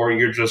break or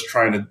you're just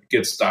trying to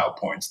get style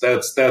points.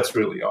 That's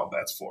really all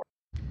that's for.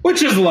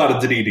 Which is a lot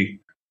of Dedede.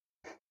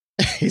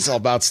 He's all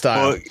about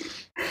style.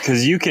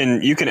 Because you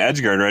can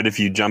edge guard, right? If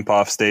you jump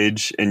off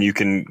stage and you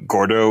can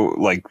Gordo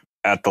like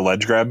at the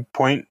ledge grab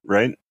point,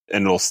 right?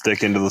 and it'll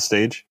stick into the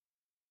stage?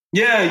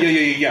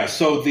 Yeah.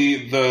 So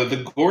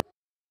the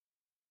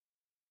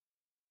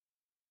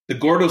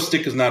Gordo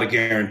stick is not a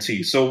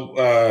guarantee.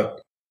 So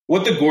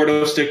what the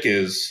Gordo stick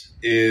is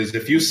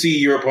if you see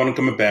your opponent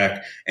coming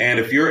back, and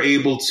if you're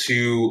able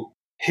to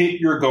hit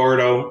your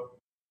Gordo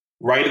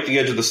right at the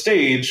edge of the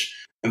stage,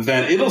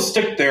 then it'll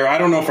stick there. I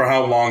don't know for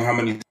how long, how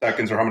many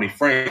seconds, or how many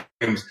frames,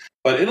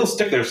 but it'll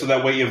stick there. So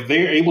that way, if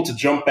they're able to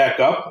jump back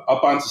up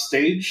onto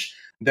stage,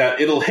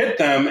 that it'll hit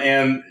them,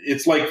 and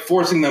it's like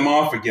forcing them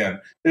off again.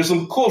 There's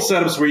some cool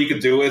setups where you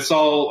could do it's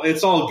all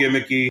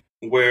gimmicky,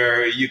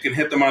 where you can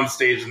hit them on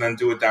stage and then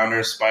do a down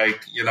air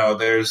spike.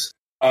 There's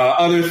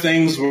other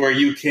things where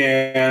you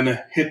can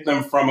hit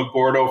them from a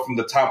Gordo from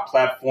the top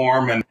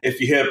platform, and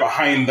if you hit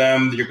behind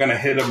them, you're going to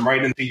hit them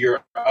right into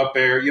your up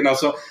air.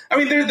 So I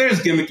mean,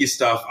 there's gimmicky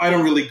stuff. I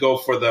don't really go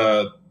for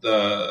the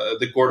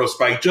Gordo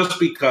spike just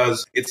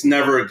because it's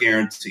never a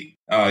guarantee.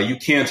 You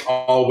can't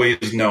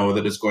always know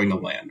that it's going to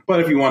land. But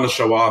if you want to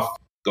show off,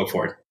 go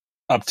for it.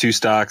 Up 2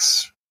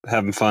 stocks,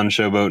 having fun,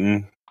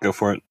 showboating, go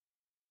for it.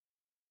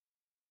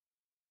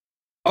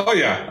 Oh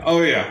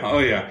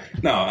yeah.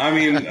 No, I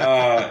mean,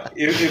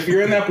 if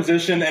you're in that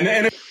position,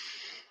 and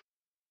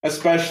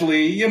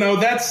especially,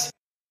 that's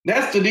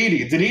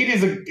Dedede. Dedede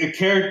is a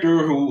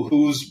character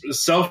who's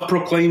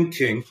self-proclaimed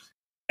king,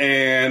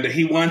 and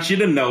he wants you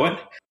to know it.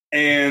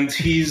 And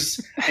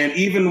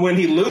even when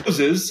he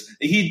loses,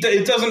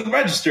 it doesn't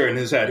register in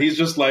his head. He's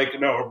just like,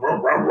 no,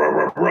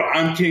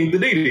 I'm King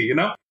Dedede,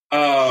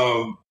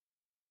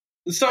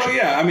 So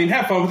yeah, I mean,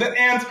 have fun with it.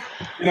 And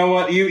you know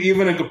what?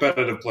 Even in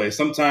competitive play,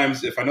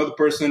 sometimes if I know the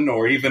person,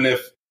 or even if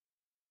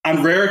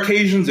on rare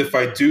occasions, if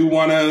I do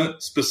want to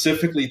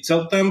specifically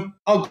tilt them,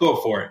 I'll go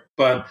for it.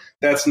 But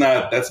that's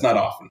not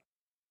often.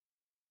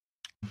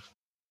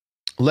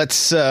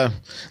 Let's talk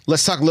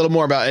a little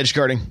more about edge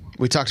guarding.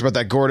 We talked about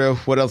that Gordo.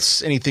 What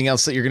else? Anything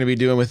else that you're going to be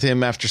doing with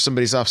him after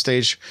somebody's off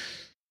stage?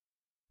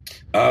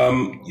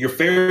 Your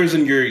fairs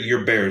and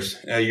your bears,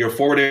 your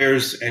forward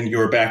airs and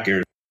your back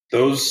airs.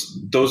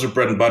 Those are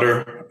bread and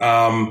butter.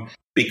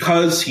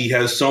 Because he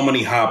has so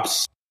many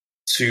hops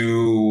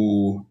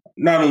to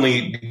not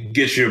only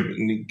get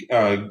you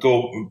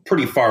go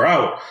pretty far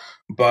out,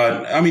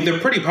 but I mean they're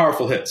pretty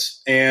powerful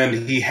hits, and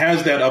he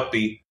has that up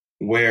B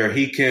where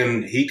he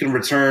can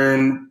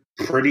return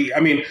pretty. I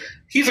mean,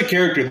 he's a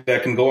character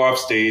that can go off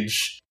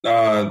stage,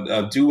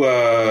 do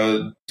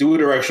a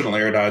directional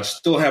air dodge,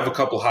 still have a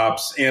couple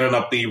hops and an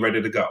up B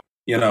ready to go.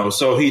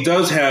 So he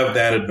does have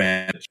that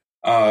advantage.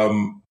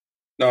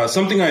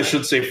 Something I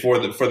should say for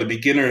the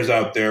beginners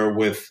out there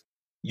with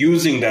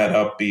using that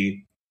up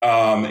B,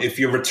 if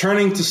you're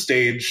returning to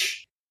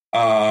stage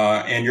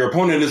and your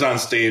opponent is on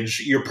stage,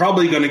 you're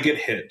probably going to get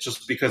hit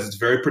just because it's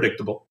very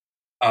predictable.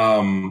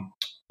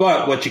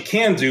 But what you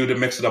can do to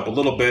mix it up a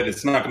little bit,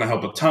 it's not going to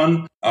help a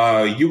ton.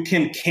 You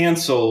can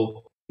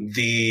cancel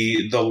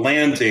the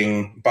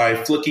landing by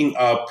flicking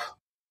up,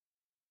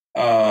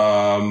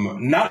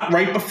 not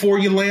right before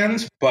you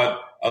land,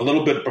 but a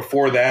little bit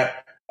before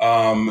that.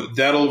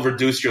 That'll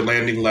reduce your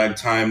landing lag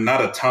time,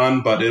 not a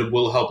ton, but it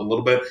will help a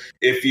little bit.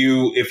 If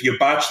you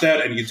botch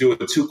that and you do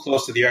it too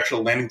close to the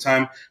actual landing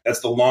time, that's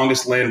the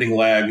longest landing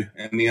lag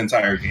in the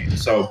entire game.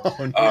 So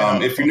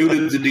if you're new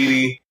to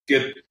Dedede,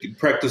 get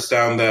practice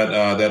down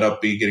that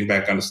up B getting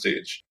back on the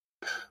stage.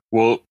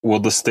 Will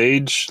the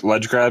stage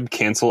ledge grab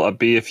cancel up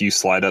B if you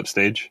slide up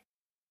stage?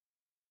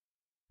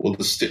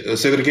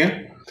 Say that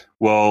again?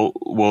 Well,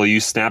 will you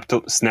snap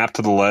to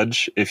the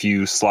ledge if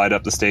you slide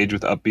up the stage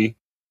with up B?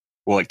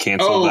 Will it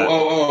cancel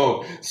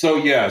that? So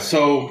yeah.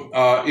 So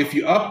if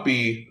you up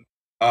B,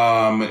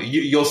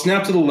 you'll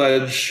snap to the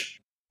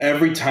ledge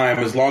every time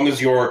as long as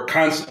you're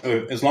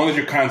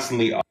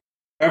constantly up.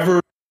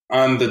 Ever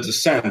on the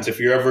descent,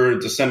 if you're ever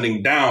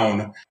descending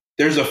down,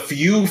 there's a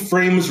few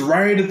frames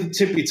right at the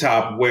tippy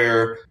top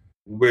where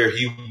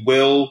he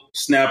will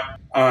snap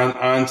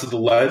onto the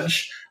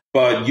ledge.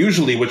 But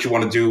usually, what you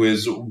want to do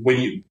is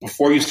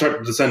before you start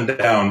to descend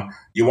down,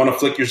 you want to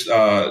flick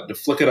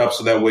it up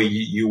so that way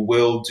you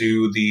will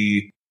do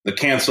the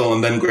cancel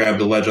and then grab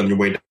the ledge on your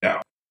way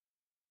down.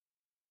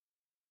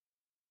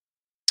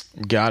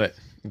 Got it.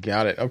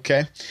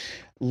 Okay,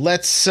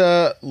 let's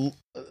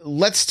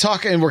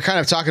talk, and we're kind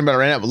of talking about it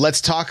right now. But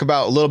let's talk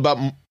about a little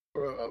about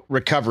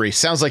recovery.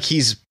 Sounds like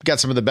he's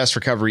got some of the best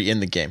recovery in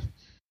the game.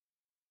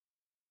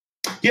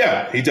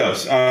 Yeah, he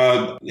does.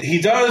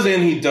 He does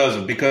and he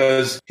doesn't,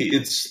 because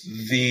it's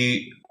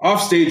the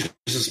offstage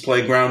versus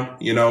playground.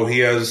 He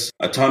has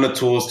a ton of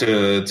tools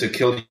to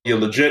kill you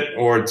legit,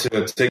 or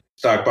to take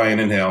stock by an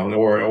inhale,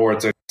 or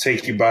to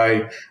take you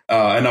by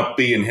an up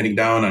B and hitting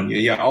down on you.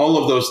 Yeah, all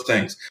of those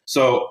things.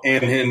 So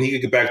and he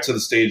can get back to the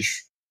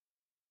stage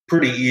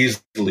pretty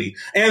easily.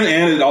 And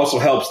it also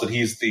helps that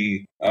he's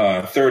the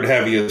third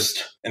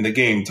heaviest in the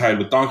game, tied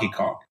with Donkey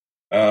Kong.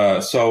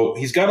 So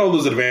he's got all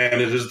those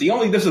advantages. The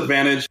only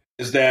disadvantage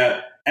is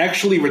that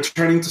actually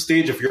returning to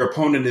stage, if your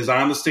opponent is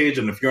on the stage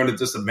and if you're in a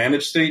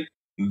disadvantaged state,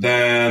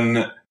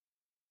 then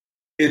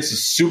It's a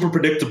super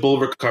predictable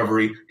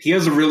recovery. He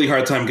has a really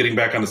hard time getting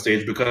back on the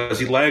stage because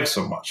he lags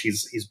so much.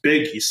 He's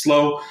big, he's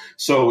slow.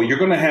 So you're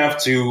going to have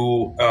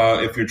to,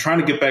 if you're trying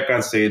to get back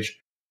on stage,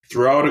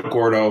 throw out a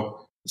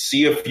Gordo,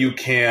 see if you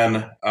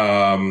can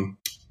grab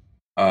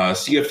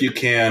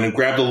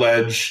the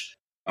ledge,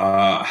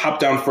 hop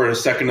down for a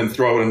second and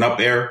throw it an up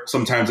air.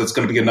 Sometimes it's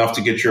going to be enough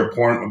to get your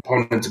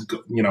opponent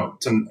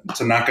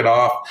to knock it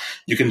off.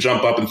 You can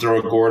jump up and throw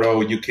a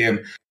Gordo. You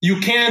can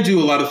do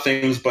a lot of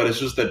things, but it's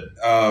just that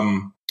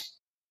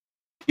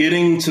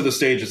getting to the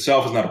stage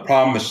itself is not a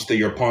problem. It's just that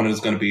your opponent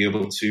is going to be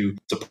able to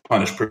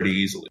punish pretty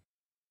easily.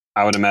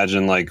 I would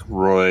imagine like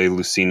Roy,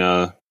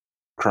 Lucina,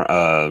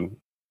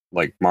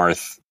 like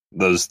Marth,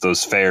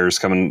 those fairs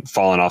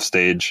falling off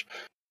stage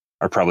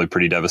are probably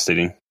pretty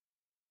devastating.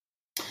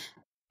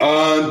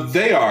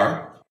 They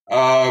are.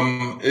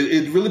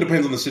 It really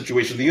depends on the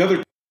situation. The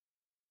other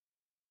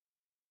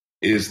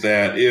is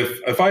that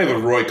if I have a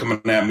Roy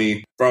coming at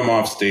me from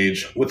off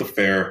stage with a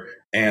fair,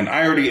 and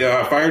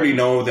if I already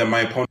know that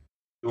my opponent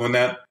is doing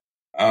that,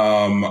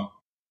 I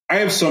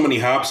have so many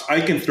hops,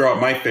 I can throw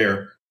out my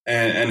fair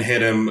and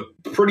hit him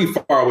pretty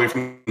far away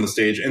from the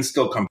stage and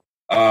still come.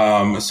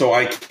 So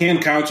I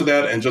can counter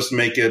that and just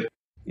make it,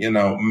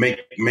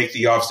 make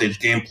the offstage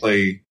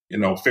gameplay,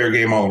 fair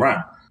game all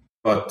around.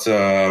 But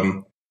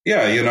I'm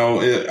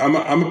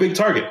a big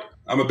target.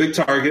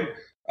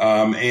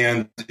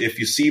 And if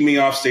you see me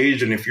off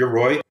stage and if you're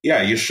Roy,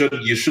 you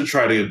should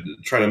try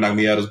to knock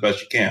me out as best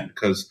you can,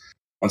 because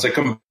once I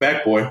come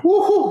back, boy,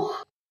 woohoo!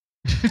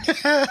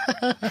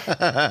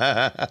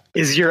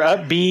 Is your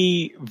up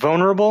B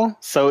vulnerable?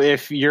 So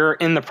if you're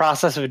in the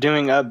process of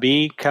doing up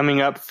B,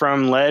 coming up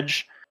from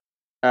ledge,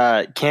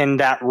 can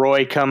that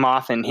Roy come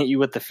off and hit you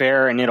with the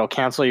fair and it'll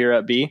cancel your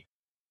up B?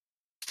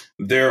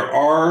 There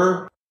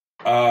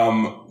is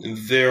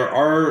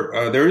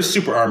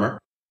super armor,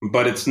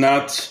 but it's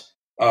not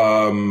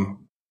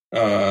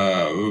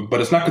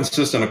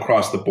consistent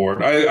across the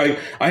board. I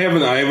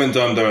haven't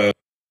done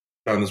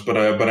this, but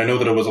I know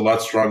that it was a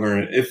lot stronger.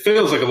 It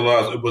feels like it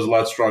was a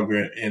lot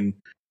stronger in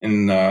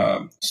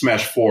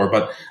Smash 4,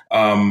 but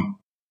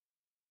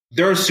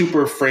there are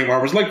super frame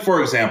armors. Like, for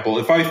example,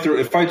 if I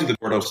do the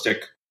Gordo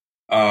stick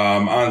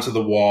onto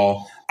the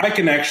wall, I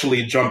can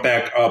actually jump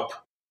back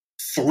up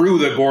through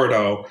the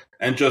Gordo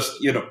and just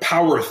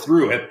power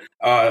through it.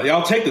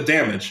 I'll take the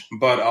damage,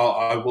 but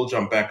I will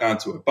jump back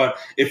onto it. But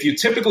if you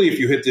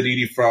hit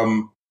Dedede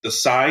from the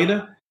side,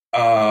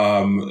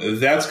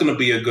 that's going to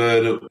be a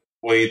good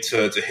way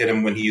to hit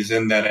him when he's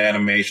in that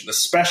animation,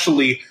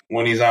 especially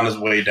when he's on his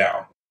way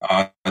down.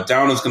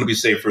 Down is going to be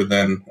safer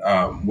than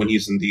when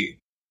he's in the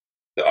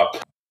up.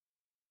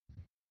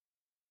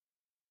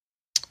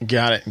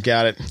 Got it.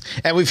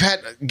 And we've had,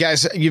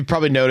 guys, you've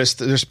probably noticed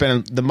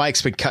the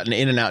mic's been cutting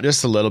in and out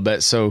just a little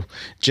bit. So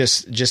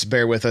just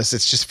bear with us.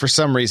 It's just, for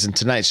some reason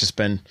tonight, it's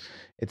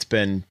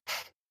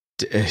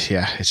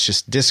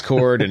just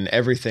Discord and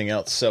everything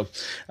else. So,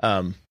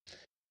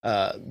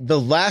 the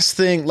last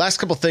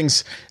couple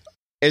things,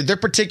 are there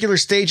particular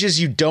stages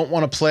you don't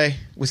want to play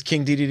with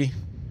King Dedede?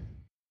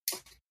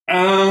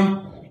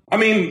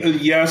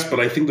 Yes, but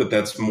I think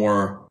that's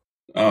more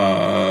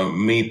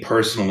me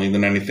personally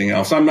than anything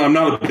else. I'm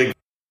not a big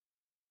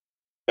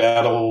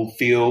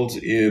Battlefield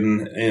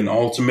in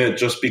Ultimate,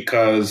 just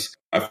because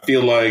I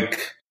feel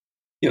like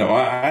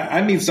I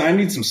need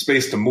some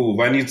space to move.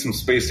 I need some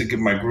space to get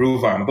my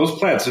groove on. Those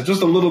plats are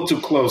just a little too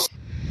close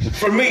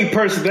for me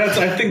personally.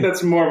 I think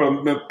that's more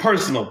of a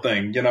personal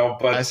thing,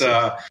 But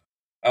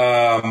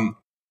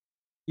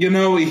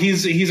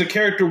he's a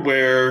character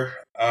where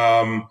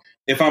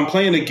if I'm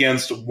playing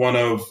against one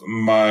of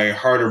my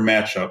harder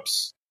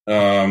matchups,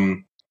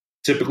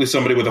 typically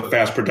somebody with a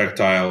fast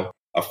projectile,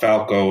 a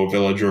Falco, a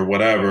Villager,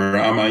 whatever,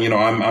 I'm right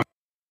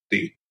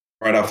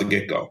off the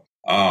get go.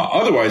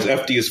 Otherwise,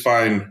 FD is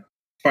fine.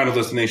 Final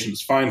Destination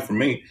is fine for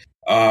me.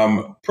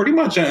 Pretty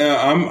much,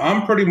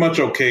 I'm pretty much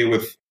okay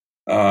with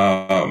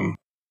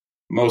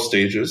most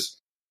stages.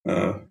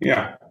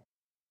 Yeah.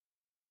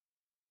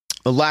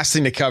 The last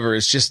thing to cover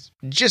is just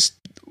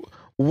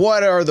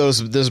what are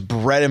those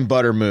bread and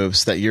butter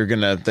moves that you're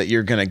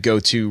gonna go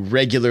to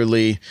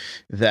regularly,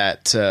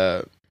 that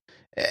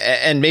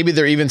and maybe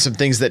there are even some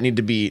things that need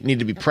to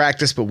be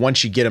practiced, but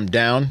once you get them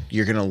down,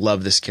 you're gonna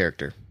love this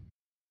character.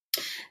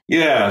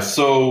 Yeah,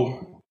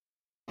 so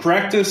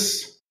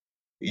practice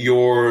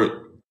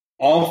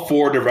all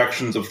four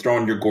directions of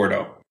throwing your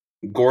Gordo.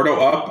 Gordo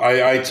up,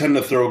 I tend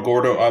to throw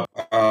Gordo up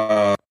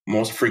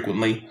most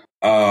frequently,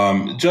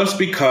 just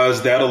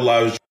because that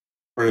allows you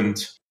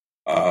different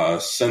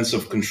sense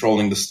of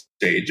controlling the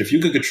stage. If you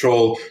could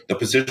control the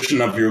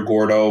position of your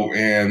Gordo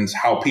and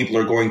how people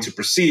are going to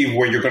perceive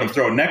where you're going to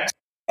throw next,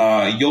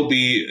 you'll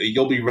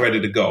be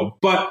ready to go.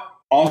 But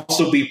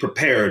also be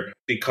prepared,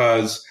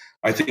 because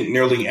I think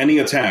nearly any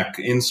attack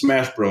in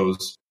Smash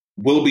Bros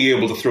will be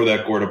able to throw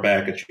that Gordo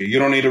back at you. You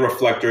don't need a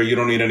reflector. You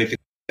don't need anything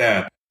like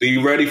that. Be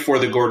ready for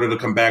the Gordo to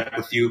come back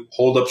with you.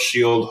 Hold up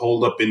shield,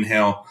 hold up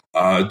inhale,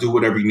 do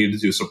whatever you need to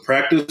do. So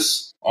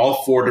practice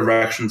all four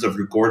directions of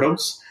your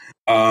Gordos.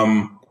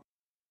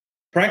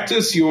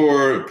 practice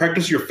your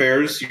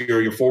fairs,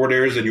 your forward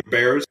airs and your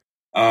bears.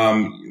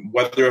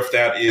 Whether if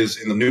that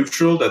is in the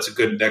neutral,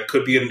 that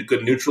could be a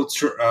good neutral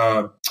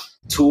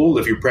tool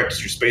if you practice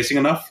your spacing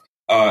enough.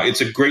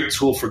 It's a great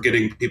tool for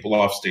getting people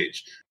off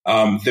stage.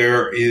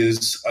 There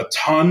is a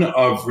ton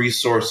of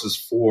resources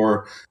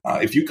for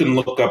if you can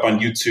look up on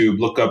YouTube,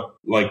 look up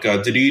like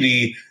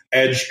Dedede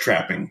edge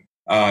trapping.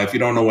 If you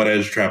don't know what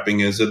edge trapping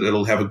is,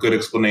 it'll have a good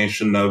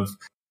explanation of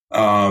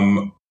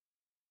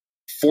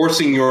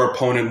forcing your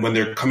opponent when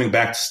they're coming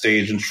back to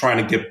stage and trying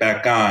to get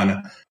back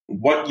on,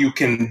 what you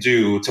can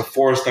do to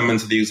force them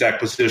into the exact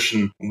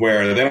position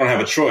where they don't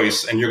have a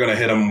choice and you're going to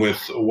hit them with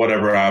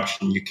whatever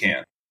option you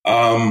can.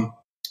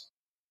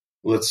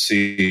 Let's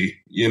see,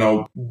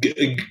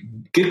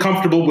 get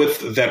comfortable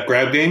with that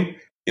grab game,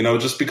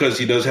 just because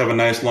he does have a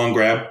nice long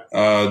grab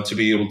to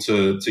be able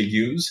to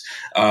use.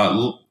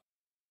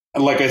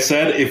 Like I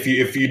said, if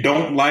you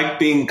don't like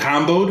being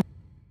comboed,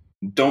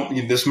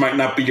 this might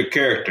not be your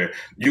character.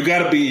 You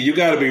gotta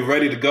be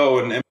ready to go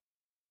and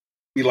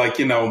be like,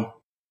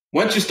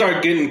 once you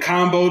start getting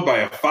comboed by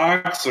a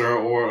Fox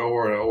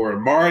or a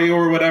Mario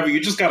or whatever, you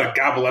just gotta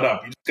gobble it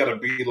up. You just gotta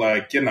be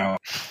like,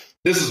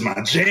 this is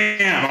my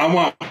jam. I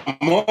want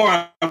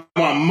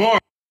more.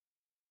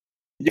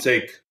 You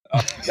take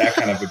that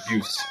kind of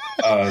abuse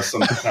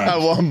sometimes. I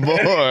want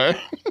more.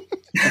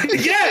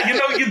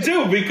 Yeah, you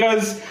do,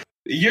 because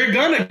you're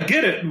gonna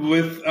get it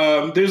with.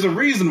 There's a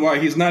reason why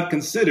he's not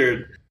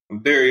considered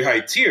very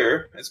high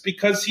tier. It's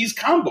because he's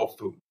combo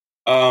food.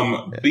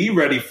 Be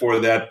ready for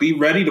that. Be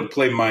ready to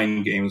play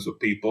mind games with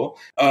people.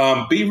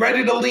 Be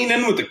ready to lean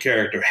in with the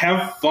character.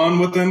 Have fun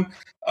with him.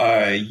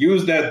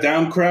 Use that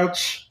down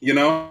crouch,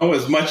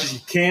 as much as you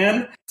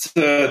can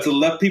to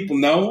let people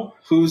know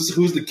who's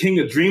the king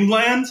of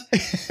Dreamland.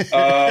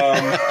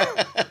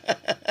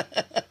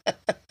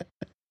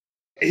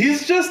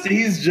 He's just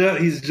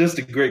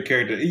a great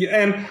character.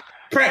 And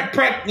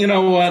you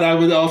know what I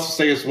would also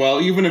say as well,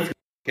 even if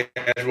you're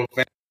a casual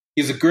fan,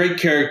 he's a great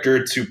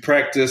character to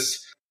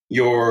practice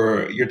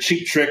your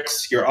cheap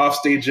tricks, your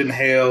offstage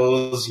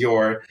inhales,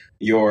 your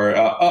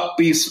up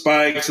B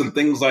spikes and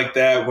things like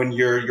that when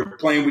you're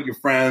playing with your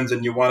friends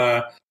and you want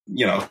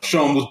to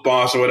show them who's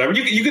boss or whatever.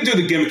 You can do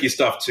the gimmicky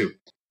stuff too.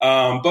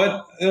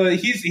 But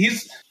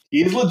he's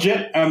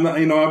legit. I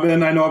know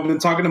I've been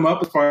talking him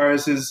up as far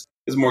as his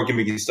more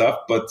gimmicky stuff,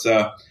 but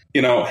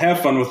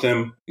have fun with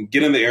him,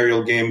 get in the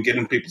aerial game, get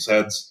in people's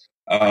heads,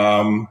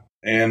 and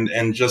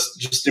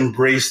just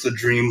embrace the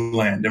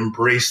dreamland.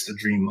 Embrace the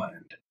dreamland.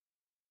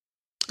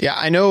 Yeah,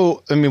 I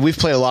know. I mean, we've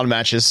played a lot of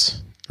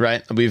matches,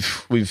 right? We've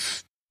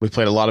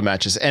played a lot of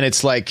matches, and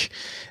it's like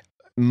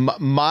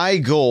my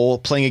goal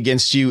playing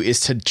against you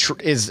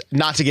is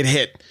not to get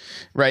hit,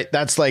 right?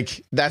 That's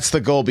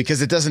the goal,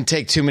 because it doesn't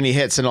take too many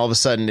hits, and all of a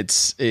sudden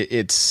it's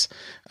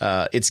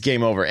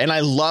game over. And I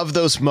love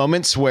those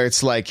moments where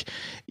it's like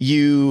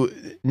you'll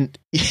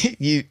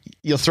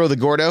throw the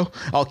Gordo,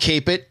 I'll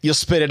cape it, you'll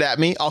spit it at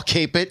me, I'll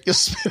cape it, you'll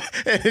spit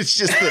it. And it's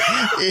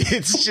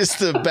just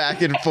the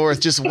back and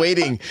forth, just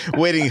waiting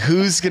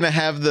who's gonna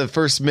have the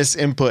first miss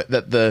input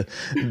that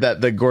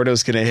the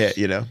Gordo's gonna hit,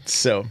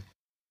 So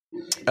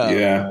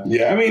yeah.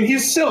 I mean,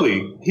 he's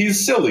silly.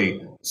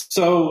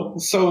 So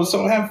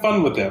have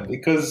fun with that,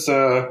 because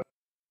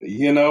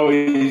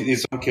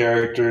he's a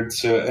character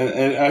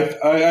and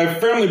I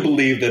firmly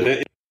believe that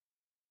it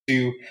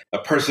to a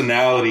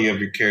personality of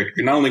your character.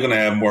 You're not only going to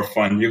have more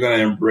fun, you're going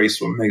to embrace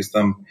what makes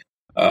them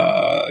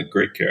a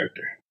great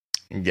character.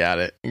 Got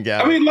it.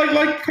 I mean,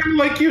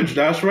 like you,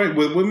 Josh, right?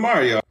 With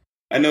Mario,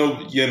 I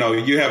know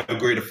you have a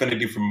great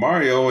affinity for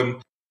Mario, and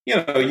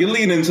you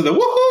lean into the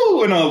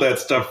woohoo and all that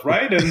stuff,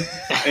 right? And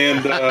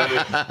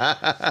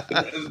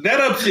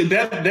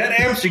that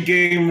amps your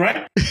game,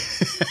 right?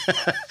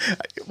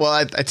 Well,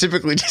 I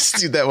typically just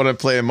do that when I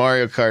play a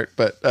Mario Kart,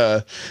 but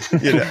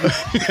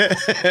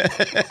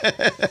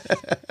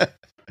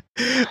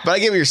But I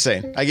get what you're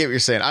saying.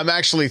 I'm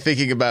actually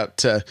thinking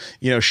about,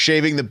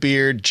 shaving the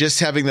beard, just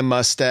having the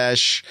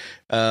mustache,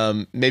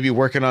 maybe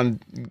working on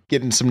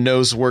getting some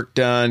nose work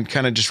done,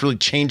 kind of just really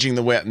changing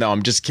the way. No,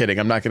 I'm just kidding.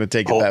 I'm not going to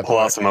take it that far. Pull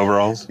out some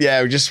overalls.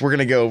 Yeah, we're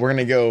gonna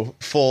go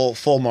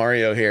full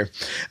Mario here.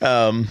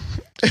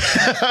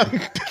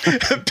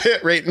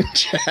 Pit rate in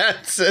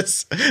chat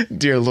says,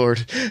 "Dear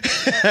Lord."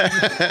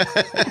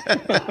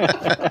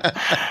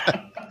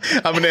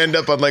 I'm gonna end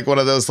up on like one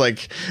of those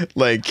like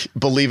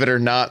Believe It or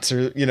Nots,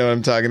 or what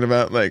I'm talking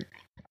about, like.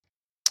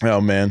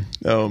 Oh man.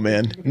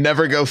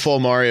 Never go full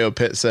Mario,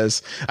 Pit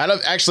says. I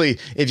don't actually,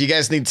 if you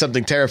guys need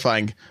something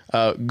terrifying,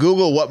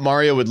 Google what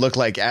Mario would look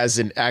like as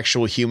an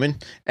actual human,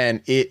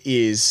 and it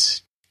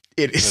is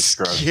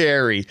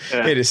scary.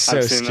 Yeah, it is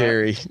so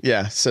scary. That.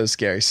 Yeah, so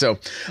scary. So,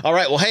 all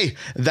right. Well, hey,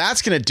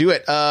 that's going to do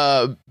it.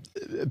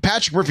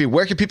 Patrick Murphy,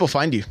 where can people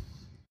find you?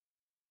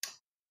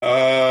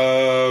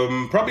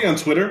 Probably on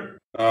Twitter.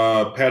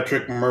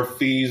 Patrick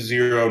Murphy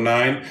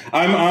 09.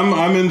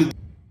 I'm in the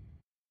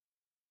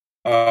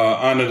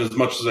on it as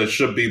much as I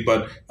should be,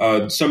 but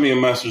send me a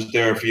message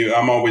there if you.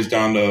 I'm always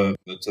down to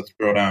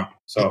throw down.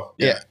 So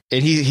yeah.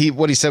 And he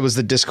what he said was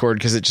the Discord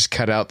because it just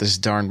cut out this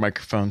darn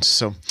microphone.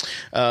 So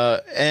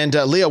and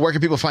Leo, where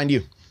can people find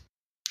you?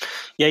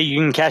 Yeah, you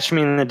can catch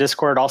me in the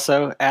Discord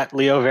also at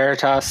Leo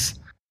Veritas,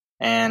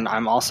 and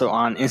I'm also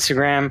on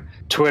Instagram,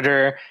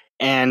 Twitter,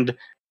 and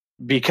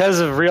because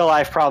of real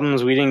life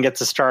problems, we didn't get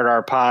to start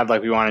our pod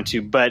like we wanted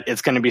to, but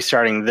it's going to be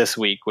starting this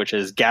week, which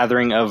is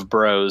Gathering of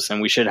Bros,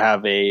 and we should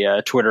have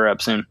a Twitter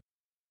up soon.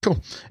 Cool.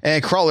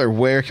 And Crawler,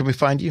 where can we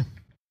find you?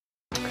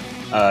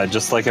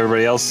 Just like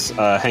everybody else,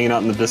 hanging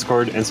out in the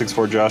Discord,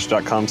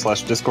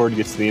 n64josh.com/Discord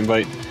gets the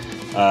invite.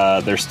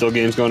 There's still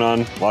games going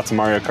on, lots of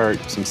Mario Kart,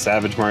 some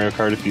Savage Mario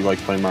Kart if you like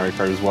playing Mario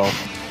Kart as well.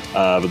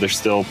 But there's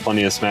still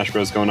plenty of Smash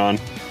Bros going on.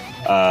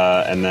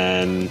 And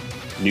then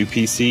new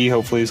PC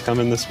hopefully is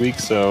coming this week,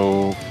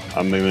 so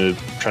I'm going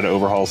to try to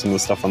overhaul some of the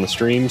stuff on the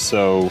stream.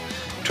 So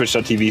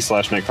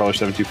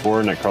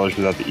twitch.tv/Nightcrawler724, Nightcrawlers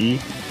without the E.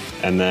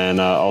 And then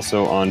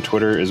also on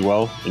Twitter as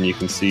well. And you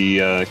can see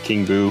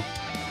King Boo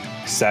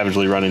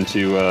savagely run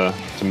into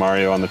to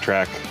Mario on the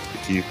track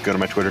if you go to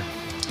my Twitter.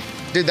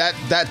 Dude,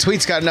 that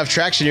tweet's got enough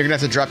traction. You're going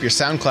to have to drop your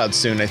SoundCloud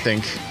soon, I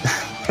think.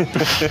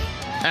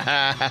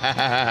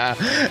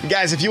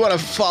 Guys, if you want to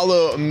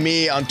follow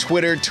me on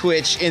Twitter,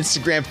 Twitch,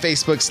 Instagram,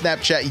 Facebook,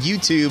 Snapchat,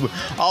 YouTube,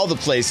 all the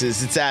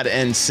places, it's at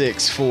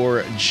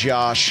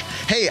N64Josh.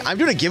 Hey, I'm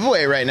doing a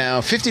giveaway right now,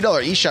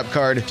 $50 eShop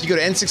card. If you go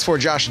to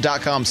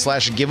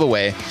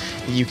n64josh.com/giveaway,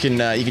 you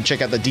can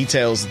check out the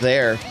details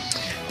there.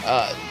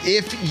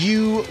 If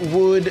you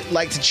would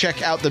like to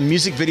check out the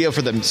music video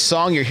for the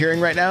song you're hearing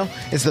right now,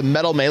 it's the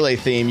Metal Melee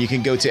theme. You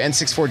can go to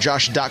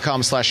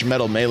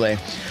n64josh.com/Metal Melee. You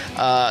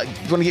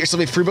want to get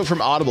yourself a free book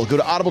from Audible, go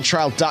to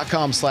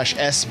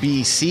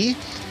audibletrial.com/SBC.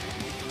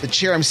 The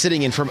chair I'm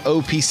sitting in from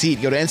OPC,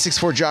 go to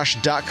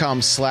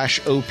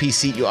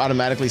n64josh.com/OPC. You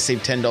automatically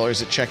save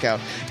 $10 at checkout.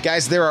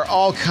 Guys, there are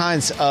all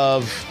kinds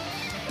of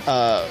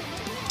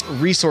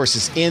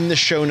resources in the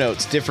show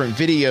notes, different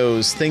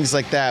videos, things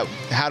like that,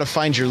 how to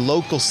find your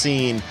local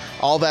scene,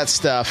 all that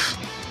stuff.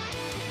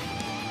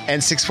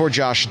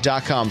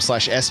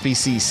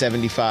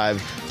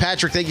 n64josh.com/SBC75.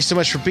 Patrick, thank you so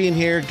much for being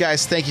here.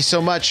 Guys, thank you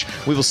so much.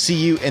 We will see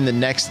you in the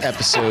next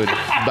episode.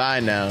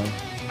 Bye now.